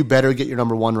 Yeah. So you better get your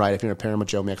number 1 right if you're going to pair him with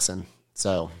Joe Mixon.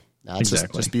 So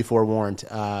just be forewarned.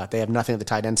 They have nothing at the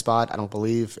tight end spot, I don't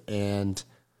believe, and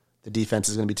the defense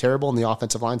is going to be terrible, and the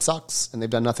offensive line sucks, and they've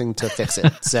done nothing to fix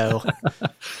it. So,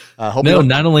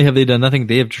 not only have they done nothing,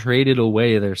 they have traded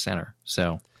away their center.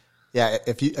 So, yeah,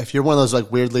 if you're one of those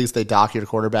like weird leagues, they dock your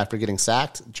quarterback for getting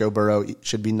sacked. Joe Burrow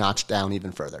should be notched down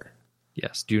even further.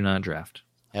 Yes, do not draft.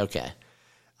 Okay.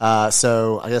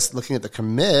 So I guess looking at the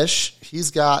commish, he's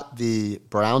got the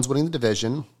Browns winning the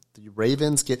division. The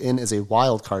Ravens get in as a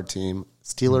wild card team,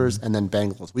 Steelers, and then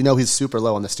Bengals. We know he's super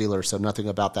low on the Steelers, so nothing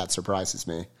about that surprises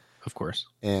me. Of course.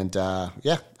 And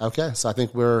okay. So I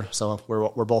think we're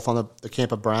both on the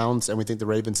camp of Browns, and we think the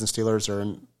Ravens and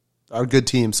Steelers are good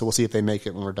teams. So we'll see if they make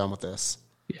it when we're done with this.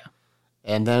 Yeah.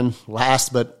 And then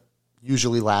last, but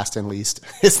usually last and least,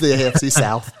 is the AFC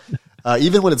South.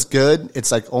 Even when it's good,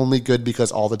 it's like only good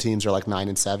because all the teams are like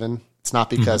 9-7. It's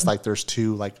not because like there's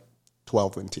 2 like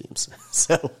 12-win teams.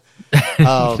 So.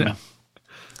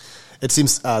 It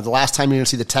seems the last time you're going to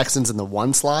see the Texans in the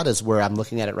 1 slot is where I'm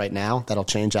looking at it right now. That'll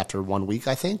change after 1 week,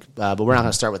 I think. But we're not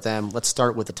going to start with them. Let's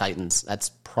start with the Titans. That's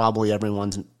probably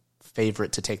everyone's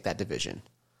favorite to take that division.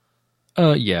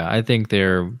 Yeah, I think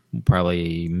they're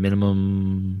probably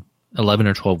minimum 11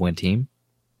 or 12 win team.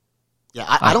 Yeah,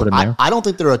 I don't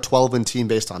think they're a 12-win team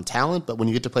based on talent, but when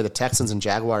you get to play the Texans and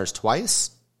Jaguars twice,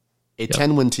 a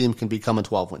 10-win team can become a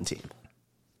 12-win team.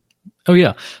 Oh,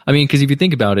 yeah. I mean, because if you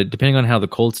think about it, depending on how the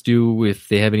Colts do, if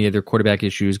they have any other quarterback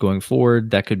issues going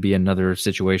forward, that could be another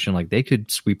situation. Like they could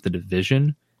sweep the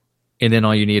division, and then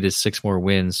all you need is 6 more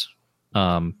wins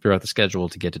throughout the schedule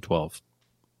to get to 12.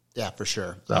 Yeah, for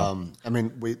sure. So. I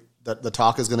mean, the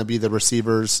talk is going to be the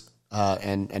receivers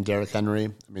and Derrick Henry.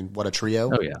 I mean, what a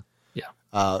trio. Oh, yeah.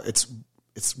 Yeah.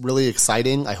 It's really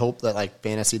exciting. I hope that like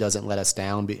fantasy doesn't let us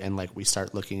down and like we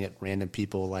start looking at random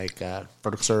people like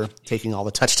Ferguson taking all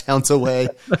the touchdowns away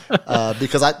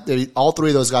because all 3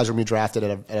 of those guys are going to be drafted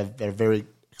at a very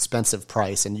expensive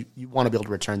price, and you want to be able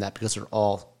to return that because they're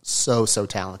all so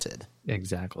talented.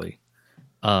 Exactly.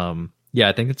 Yeah,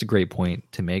 I think that's a great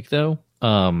point to make though.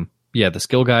 Yeah, the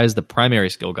skill guys, the primary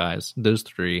skill guys, those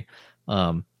 3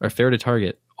 are fair to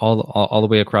target. All the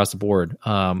way across the board.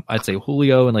 I'd say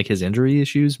Julio and like his injury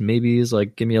issues maybe is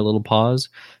like give me a little pause.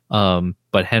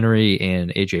 But Henry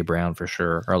and AJ Brown for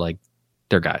sure are like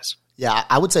they're guys. Yeah,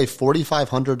 I would say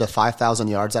 4,500 to 5,000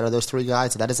 yards out of those 3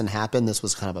 guys. If that doesn't happen, this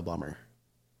was kind of a bummer.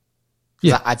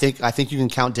 Yeah, I think you can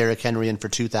count Derrick Henry in for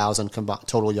 2,000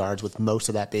 total yards, with most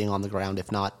of that being on the ground,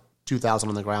 if not 2,000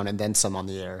 on the ground and then some on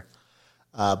the air.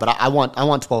 But I want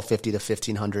 1,250 to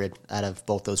 1,500 out of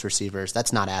both those receivers.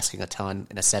 That's not asking a ton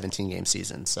in a 17-game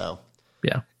season. So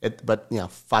yeah, but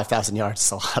 5,000 yards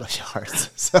is a lot of yards.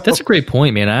 So. That's a great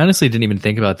point, man. I honestly didn't even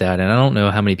think about that, and I don't know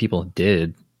how many people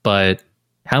did. But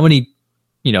how many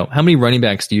running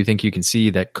backs do you think you can see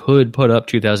that could put up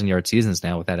 2,000-yard seasons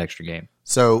now with that extra game?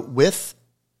 So with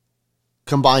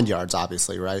combined yards,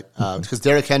 obviously, right? Because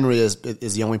Derrick Henry is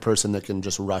the only person that can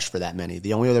just rush for that many.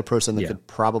 The only other person that could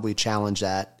probably challenge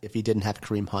that if he didn't have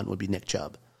Kareem Hunt would be Nick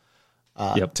Chubb.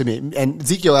 To me, and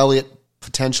Ezekiel Elliott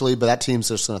potentially, but that team's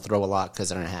just going to throw a lot because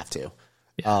they're going to have to.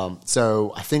 Yeah.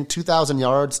 So I think 2,000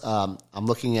 yards. I'm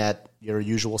looking at your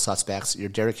usual suspects: your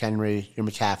Derrick Henry, your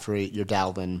McCaffrey, your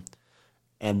Dalvin,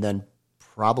 and then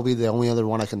probably the only other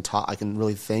one I can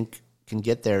really think can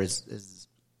get there is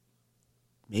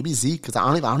maybe Zeke, because I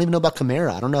don't even know about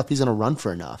Kamara. I don't know if he's going to run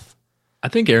for enough. I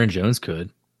think Aaron Jones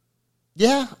could.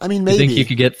 Yeah, I mean, maybe. You think you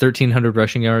could get 1,300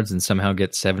 rushing yards and somehow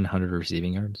get 700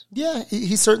 receiving yards? Yeah,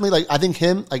 he's certainly I think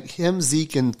him,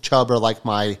 Zeke, and Chubb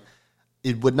are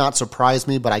it would not surprise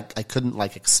me, but I couldn't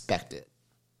expect it.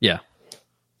 Yeah.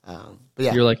 But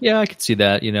yeah. You're I could see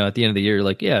that. At the end of the year,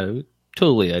 you're yeah,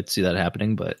 totally, I'd see that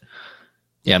happening, but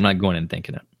yeah, I'm not going in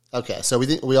thinking it. Okay, so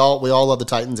we all love the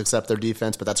Titans except their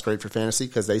defense, but that's great for fantasy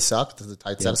because they suck. The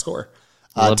Titans had a score.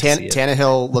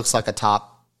 Tannehill looks like a top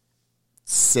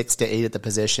 6 to 8 at the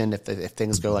position if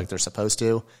things go like they're supposed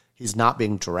to. He's not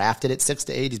being drafted at 6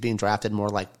 to 8. He's being drafted more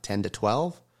like 10 to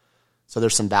 12. So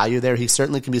there's some value there. He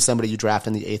certainly can be somebody you draft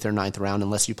in the 8th or 9th round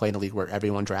unless you play in a league where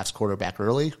everyone drafts quarterback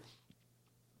early.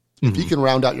 If you can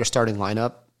round out your starting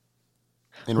lineup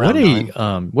in round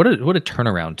 9. What a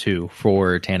turnaround too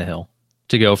for Tannehill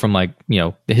to go from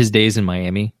his days in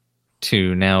Miami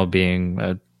to now being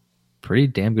a pretty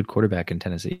damn good quarterback in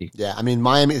Tennessee. Yeah, I mean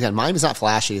Miami's not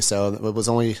flashy, so it was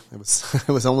only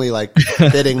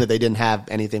fitting that they didn't have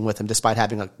anything with him, despite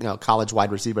having a college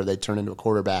wide receiver they turned into a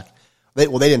quarterback. They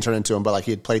didn't turn into him, but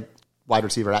he had played wide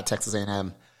receiver at Texas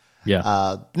A&M.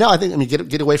 Yeah. No, I think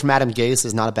get away from Adam Gase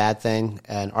is not a bad thing,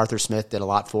 and Arthur Smith did a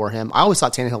lot for him. I always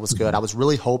thought Tannehill was good. I was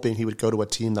really hoping he would go to a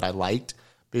team that I liked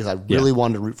because I really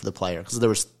wanted to root for the player,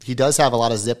 because he does have a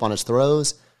lot of zip on his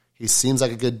throws. He seems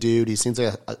like a good dude. He seems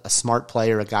like a smart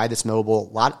player, a guy that's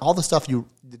mobile. All the stuff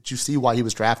that you see why he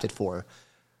was drafted for.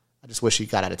 I just wish he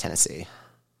got out of Tennessee.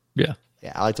 Yeah.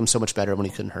 Yeah, I liked him so much better when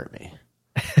he couldn't hurt me.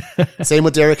 Same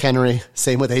with Derrick Henry.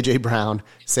 Same with A.J. Brown.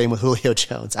 Same with Julio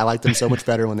Jones. I liked them so much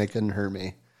better when they couldn't hurt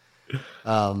me.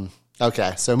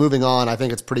 Okay, so moving on, I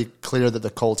think it's pretty clear that the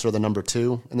Colts are the number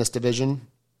 2 in this division.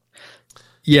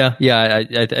 Yeah,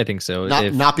 I think so.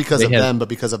 Not because of them, but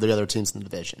because of the other teams in the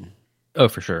division. Oh,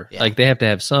 for sure. Yeah. They have to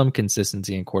have some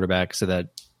consistency in quarterback so that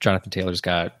Jonathan Taylor's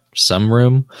got some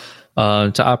room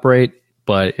to operate.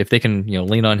 But if they can,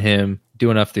 lean on him,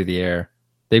 do enough through the air,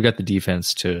 they've got the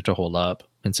defense to hold up.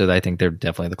 And so I think they're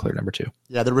definitely the clear number 2.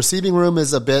 Yeah, the receiving room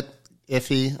is a bit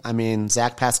iffy. I mean,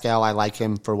 Zach Pascal, I like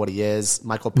him for what he is.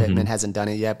 Michael Pittman hasn't done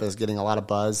it yet, but is getting a lot of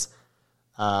buzz.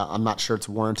 I'm not sure it's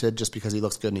warranted just because he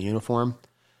looks good in a uniform.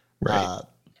 Right.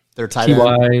 Their tight end,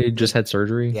 T.Y. just had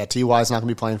surgery. Yeah, T.Y. is not going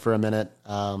to be playing for a minute.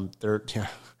 They're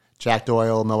Jack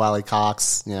Doyle, Mo Alley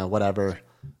Cox, whatever.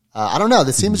 I don't know.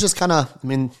 This team is just kind of. I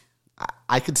mean,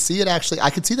 I could see it actually. I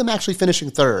could see them actually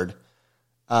finishing 3rd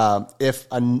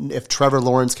if Trevor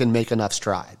Lawrence can make enough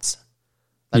strides.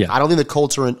 I don't think the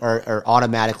Colts are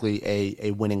automatically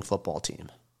a winning football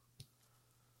team.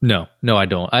 No, I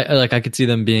don't. I could see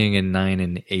them being a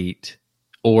 9-8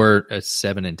 or a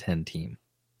 7-10 team.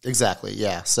 Exactly,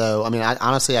 yeah. So, I mean,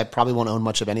 I probably won't own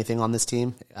much of anything on this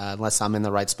team unless I'm in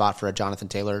the right spot for a Jonathan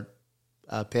Taylor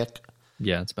pick.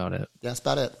 Yeah, that's about it. Yeah, that's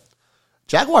about it.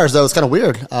 Jaguars, though, it's kind of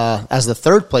weird. As the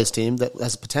 3rd place team that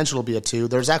has potential to be a 2,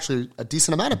 there's actually a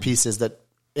decent amount of pieces that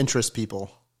interest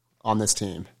people on this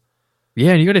team.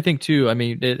 Yeah, and you got to think, too, I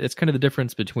mean, it's kind of the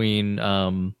difference between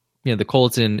the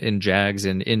Colts and Jags,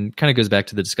 and kind of goes back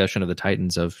to the discussion of the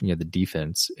Titans of the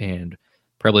defense and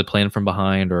probably playing from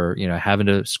behind or having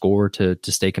to score to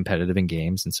stay competitive in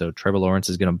games. And so Trevor Lawrence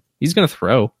is gonna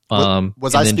throw.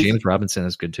 James Robinson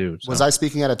is good too. So. Was I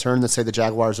speaking out of turn to say the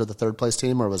Jaguars are the 3rd place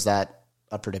team, or was that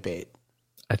up for debate?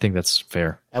 I think that's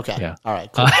fair. Okay. Yeah. All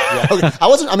right. Cool. Yeah, okay.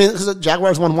 Because the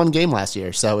Jaguars won 1 game last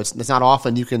year, so it's not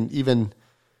often you can even.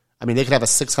 I mean, they could have a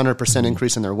 600%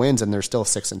 increase in their wins, and they're still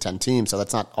 6-10 team, so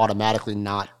that's not automatically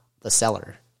not the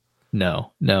seller.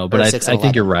 No, but I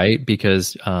think you're right,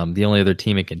 because the only other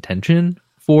team in contention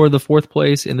for the 4th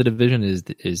place in the division is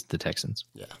the Texans.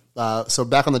 Yeah. So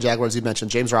back on the Jaguars, you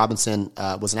mentioned James Robinson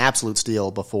was an absolute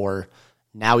steal before.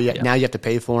 Now you have to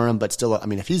pay for him, but still, I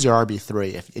mean, if he's your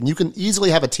RB3, and you can easily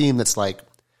have a team that's like,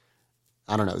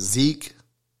 I don't know, Zeke.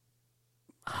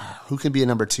 Who can be a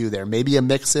number 2 there? Maybe a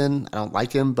Mixon. I don't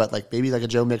like him, but maybe a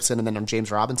Joe Mixon, and then I'm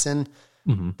James Robinson.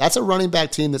 Mm-hmm. That's a running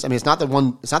back team. It's not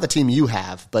the team you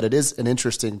have, but it is an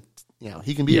interesting.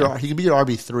 He can be your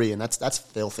RB3, and that's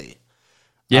filthy.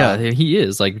 Yeah, he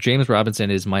is. James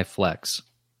Robinson is my flex,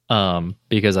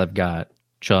 because I've got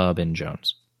Chubb and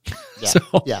Jones.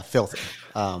 Yeah, filthy.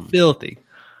 Filthy.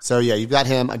 So, yeah, you've got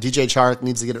him. DJ Chark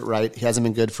needs to get it right. He hasn't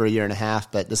been good for a year and a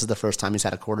half, but this is the first time he's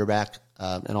had a quarterback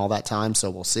in all that time,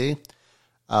 so we'll see.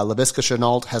 Laviska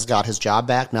Shenault has got his job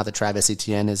back now that Travis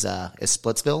Etienne is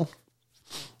Splitsville.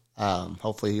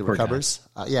 Hopefully he recovers.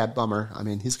 Yeah, bummer. I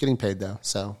mean, he's getting paid, though,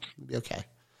 so it'll be okay.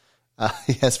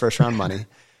 He has first-round money.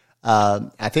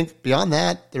 I think beyond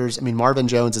that, Marvin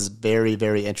Jones is very,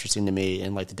 very interesting to me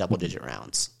in like the double-digit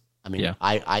rounds. I mean, yeah.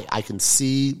 I can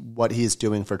see what he's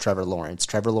doing for Trevor Lawrence.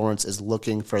 Trevor Lawrence is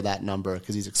looking for that number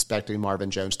because he's expecting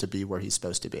Marvin Jones to be where he's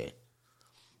supposed to be.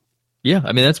 Yeah,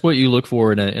 I mean, that's what you look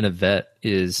for in a vet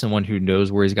is someone who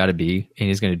knows where he's got to be and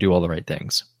he's going to do all the right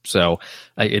things. So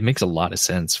it makes a lot of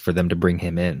sense for them to bring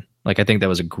him in. Like, I think that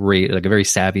was a very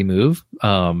savvy move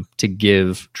to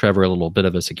give Trevor a little bit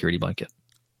of a security blanket.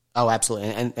 Oh, absolutely.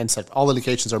 And so all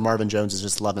indications are Marvin Jones is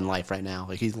just loving life right now.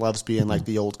 Like, he loves being like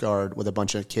the old guard with a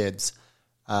bunch of kids.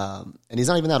 And he's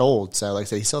not even that old. So like I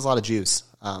said, he still has a lot of juice.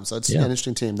 So it's an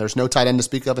interesting team. There's no tight end to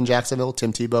speak of in Jacksonville.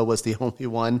 Tim Tebow was the only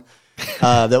one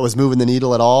that was moving the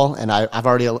needle at all. And I've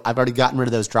already gotten rid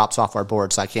of those drops off our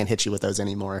board, so I can't hit you with those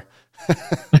anymore.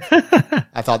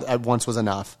 I thought once was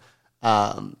enough.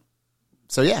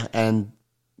 So yeah, and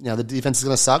the defense is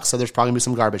going to suck. So there's probably going to be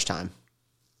some garbage time.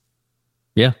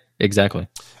 Yeah, exactly.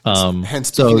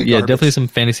 So yeah, definitely some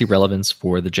fantasy relevance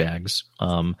for the Jags.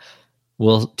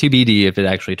 Well, TBD if it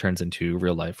actually turns into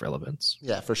real life relevance.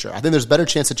 Yeah, for sure. I think there's a better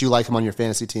chance that you like them on your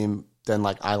fantasy team than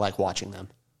like I like watching them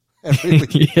every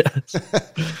week. Yes,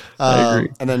 I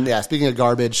agree. And then speaking of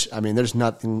garbage, I mean, there's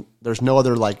no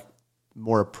other like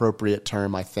more appropriate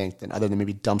term I think than other than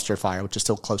maybe dumpster fire, which is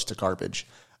still close to garbage,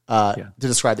 to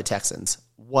describe the Texans.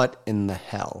 What in the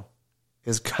hell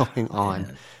is going on?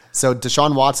 Man. So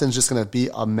Deshaun Watson's just going to be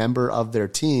a member of their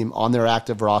team on their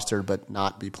active roster, but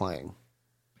not be playing.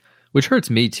 Which hurts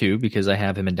me too, because I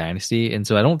have him in Dynasty. And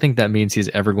so I don't think that means he's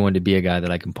ever going to be a guy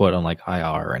that I can put on like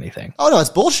IR or anything. Oh no, it's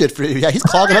bullshit for you. Yeah, he's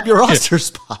clogging up your roster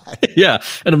spot. Yeah.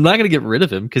 And I'm not going to get rid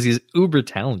of him because he's uber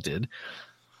talented.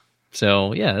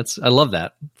 So yeah, I love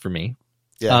that for me.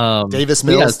 Yeah. Davis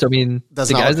Mills. Yeah, so, I mean, the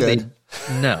guys that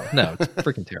no, it's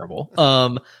freaking terrible.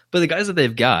 But the guys that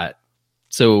they've got,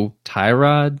 so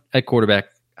Tyrod at quarterback,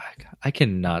 I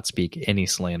cannot speak any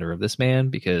slander of this man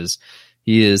because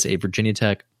he is a Virginia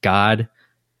Tech god.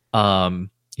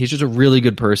 He's just a really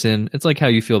good person. It's like how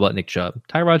you feel about Nick Chubb.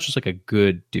 Tyrod's just like a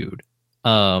good dude.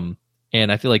 And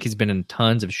I feel like he's been in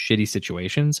tons of shitty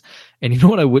situations. And you know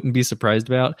what I wouldn't be surprised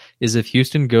about is if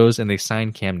Houston goes and they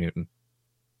sign Cam Newton.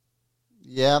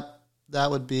 Yep,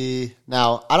 that would be.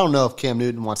 Now, I don't know if Cam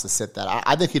Newton wants to sit that.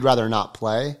 I think he'd rather not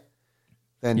play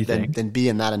than be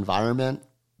in that environment.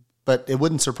 But it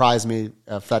wouldn't surprise me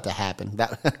for that to happen.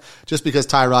 Just because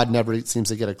Tyrod never seems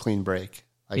to get a clean break.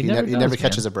 Like he never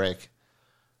catches a break.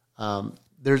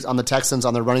 There's on the Texans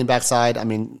on the running back side. I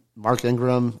mean, Mark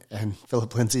Ingram and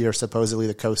Phillip Lindsay are supposedly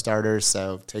the co-starters,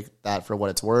 so take that for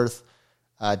what it's worth.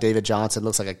 David Johnson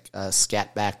looks like a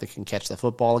scat back that can catch the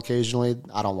football occasionally.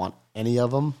 I don't want any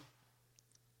of them.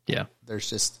 Yeah, there's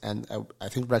just, and I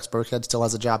think Rex Burkhead still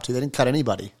has a job too. They didn't cut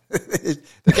anybody.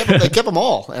 they kept them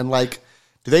all, and like.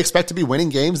 Do they expect to be winning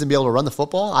games and be able to run the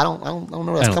football? I don't know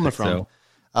where that's coming from.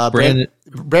 So. Brandon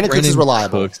Cooks is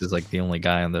reliable. Cooks is like the only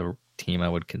guy on the team I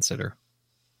would consider.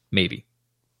 Maybe.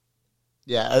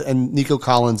 Yeah, and Nico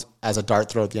Collins as a dart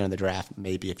throw at the end of the draft,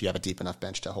 maybe if you have a deep enough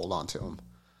bench to hold on to him.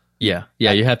 Yeah,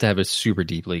 you have to have a super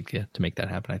deep league to make that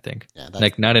happen, I think. Yeah,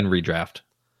 like not in redraft,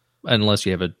 unless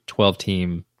you have a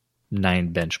 12-team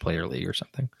 9-bench player league or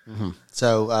something. Mm-hmm.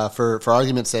 So for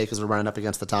argument's sake, because we're running up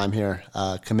against the time here,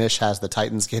 Kamish has the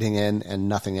Titans getting in and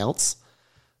nothing else.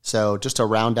 So just to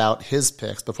round out his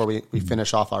picks before we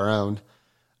finish off our own,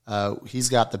 he's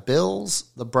got the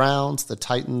Bills, the Browns, the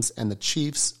Titans, and the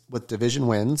Chiefs with division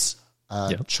wins.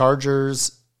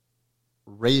 Chargers,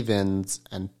 Ravens,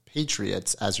 and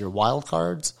Patriots as your wild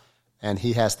cards. And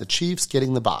he has the Chiefs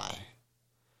getting the bye.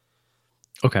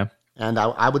 Okay. And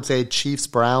I would say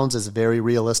Chiefs-Browns is very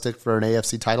realistic for an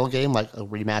AFC title game, like a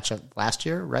rematch of last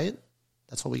year, right?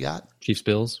 That's what we got?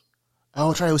 Chiefs-Bills? Oh,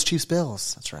 that's right. It was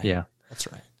Chiefs-Bills. That's right. Yeah.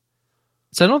 That's right.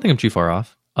 So I don't think I'm too far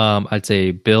off. I'd say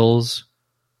Bills,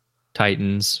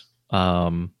 Titans,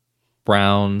 Browns,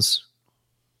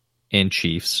 and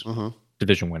Chiefs,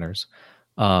 division winners.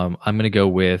 I'm going to go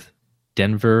with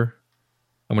Denver.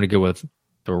 I'm going to go with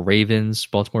the Ravens,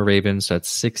 Baltimore Ravens. That's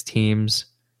 6 teams.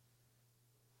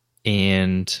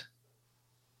 And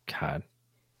God,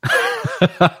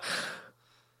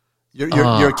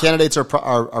 your candidates are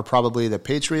probably the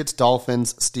Patriots,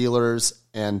 Dolphins, Steelers,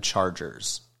 and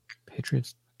Chargers.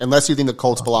 Patriots, unless you think the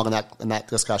Colts belong in that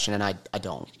discussion, and I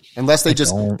don't. Unless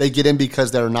they get in because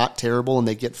they're not terrible and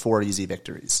they get 4 easy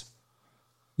victories.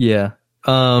 Yeah.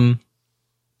 Man,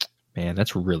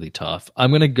 that's really tough.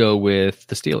 I'm going to go with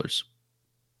the Steelers.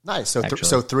 Nice.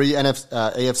 So three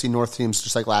AFC North teams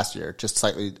just like last year, just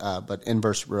slightly, but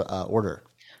inverse order.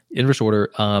 Inverse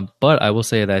order. But I will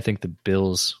say that I think the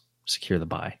Bills secure the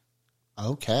bye.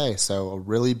 Okay. So a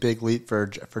really big leap for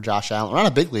Josh Allen. Not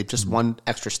a big leap, just one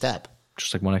extra step.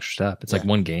 Just like one extra step. It's like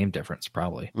one game difference,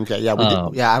 probably. Okay. Yeah. We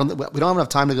don't have enough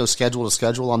time to go schedule to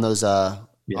schedule on those,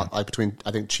 like between,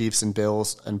 I think Chiefs and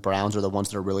Bills and Browns are the ones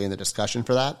that are really in the discussion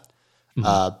for that.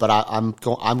 But I'm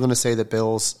going to say that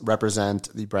Bills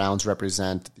represent, the Browns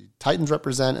represent, the Titans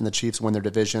represent, and the Chiefs win their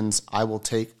divisions. I will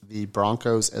take the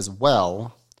Broncos as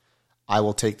well. I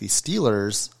will take the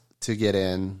Steelers to get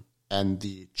in, and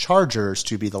the Chargers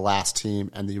to be the last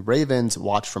team, and the Ravens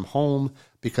watch from home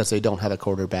because they don't have a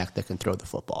quarterback that can throw the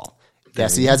football.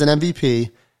 Yes, he has an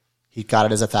MVP. He got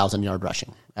it as 1,000-yard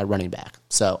rushing at running back.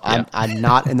 So I'm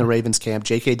not in the Ravens camp.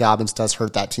 J.K. Dobbins does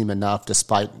hurt that team enough,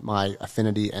 despite my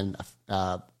affinity and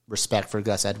respect for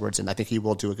Gus Edwards, and I think he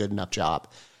will do a good enough job.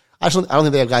 I don't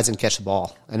think they have guys that can catch the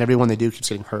ball, and everyone they do keeps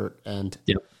getting hurt. And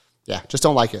just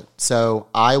don't like it. So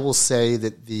I will say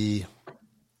that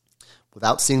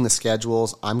without seeing the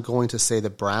schedules, I'm going to say the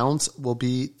Browns will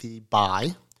be the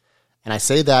bye. And I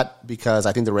say that because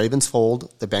I think the Ravens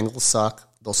fold, the Bengals suck,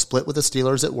 they'll split with the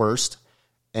Steelers at worst,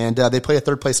 and they play a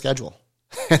third-place schedule.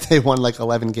 They won like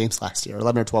 11 games last year,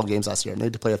 11 or 12 games last year, and they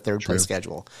need to play a third-place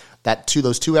schedule.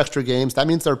 Those two extra games, that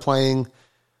means they're playing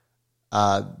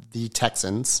the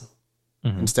Texans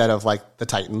instead of like the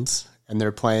Titans, and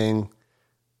they're playing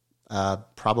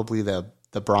probably the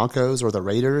Broncos or the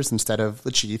Raiders instead of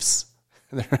the Chiefs.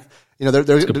 They're going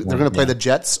to play the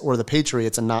Jets or the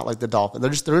Patriots and not like the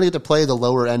Dolphins. They're going to get to play the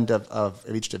lower end of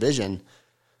each division.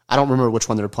 I don't remember which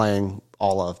one they're playing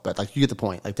all of, but like you get the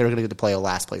point. Like they're going to get to play a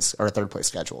last place or a third place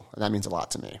schedule, and that means a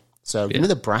lot to me. So give me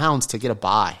the Browns to get a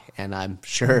bye, and I'm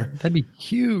sure that'd be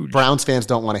huge. Browns fans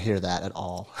don't want to hear that at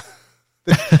all.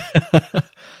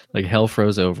 Like hell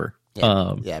froze over.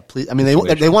 Please. I mean,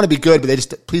 they want to be good, but they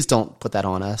just please don't put that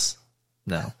on us.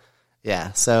 No.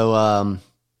 Yeah. So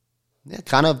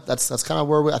kind of that's kind of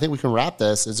where I think we can wrap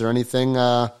this. Is there anything?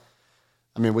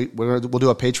 I mean, we'll do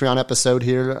a Patreon episode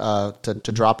here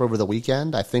to drop over the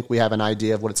weekend. I think we have an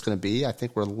idea of what it's going to be. I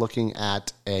think we're looking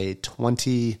at a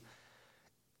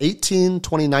 2018,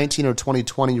 2019, or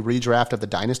 2020 redraft of the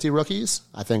Dynasty rookies.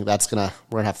 I think we're gonna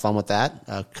have fun with that.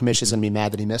 Kamish is gonna be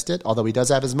mad that he missed it, although he does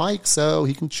have his mic, so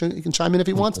he can chime in if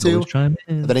he wants to. Chime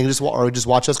in. Then he can just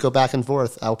watch us go back and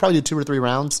forth. We'll probably do 2 or 3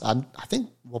 rounds. I think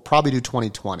we'll probably do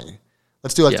 2020.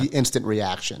 Let's do the instant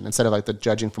reaction instead of like the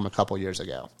judging from a couple years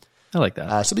ago. I like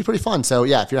that. So it'll be pretty fun. So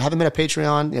if you haven't been a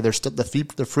Patreon, there's still the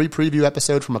free preview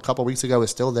episode from a couple weeks ago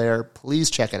is still there.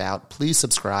 Please check it out. Please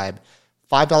subscribe.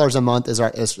 $5 a month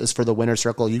is for the winner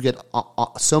circle. You get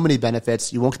so many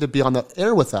benefits. You won't get to be on the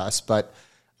air with us, but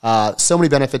so many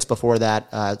benefits before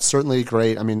that. Certainly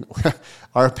great. I mean,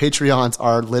 our Patreons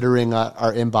are littering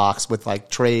our inbox with like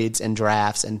trades and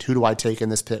drafts and who do I take in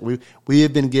this pick. We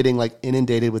have been getting like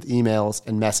inundated with emails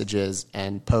and messages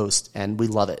and posts, and we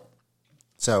love it.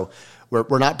 So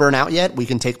we're not burnt out yet. We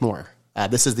can take more.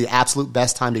 This is the absolute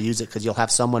best time to use it because you'll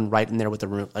have someone right in there with the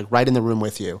room, like right in the room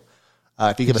with you.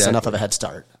 If you give us enough of a head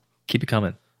start. Keep it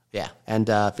coming. Yeah. And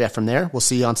from there, we'll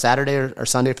see you on Saturday or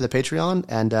Sunday for the Patreon.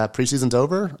 And preseason's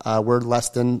over. We're less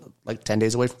than like 10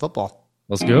 days away from football.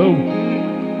 Let's go.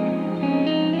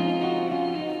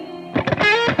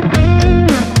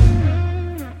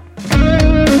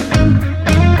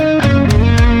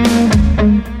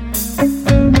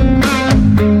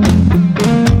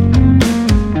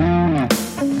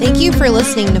 Thank you for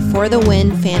listening to For the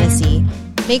Win Fantasy.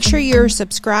 Make sure you're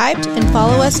subscribed and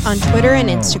follow us on Twitter and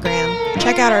Instagram.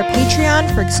 Check out our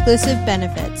Patreon for exclusive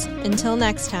benefits. Until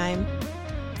next time.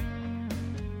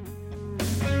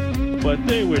 But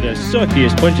they were the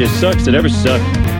suckiest bunch of sucks that ever sucked.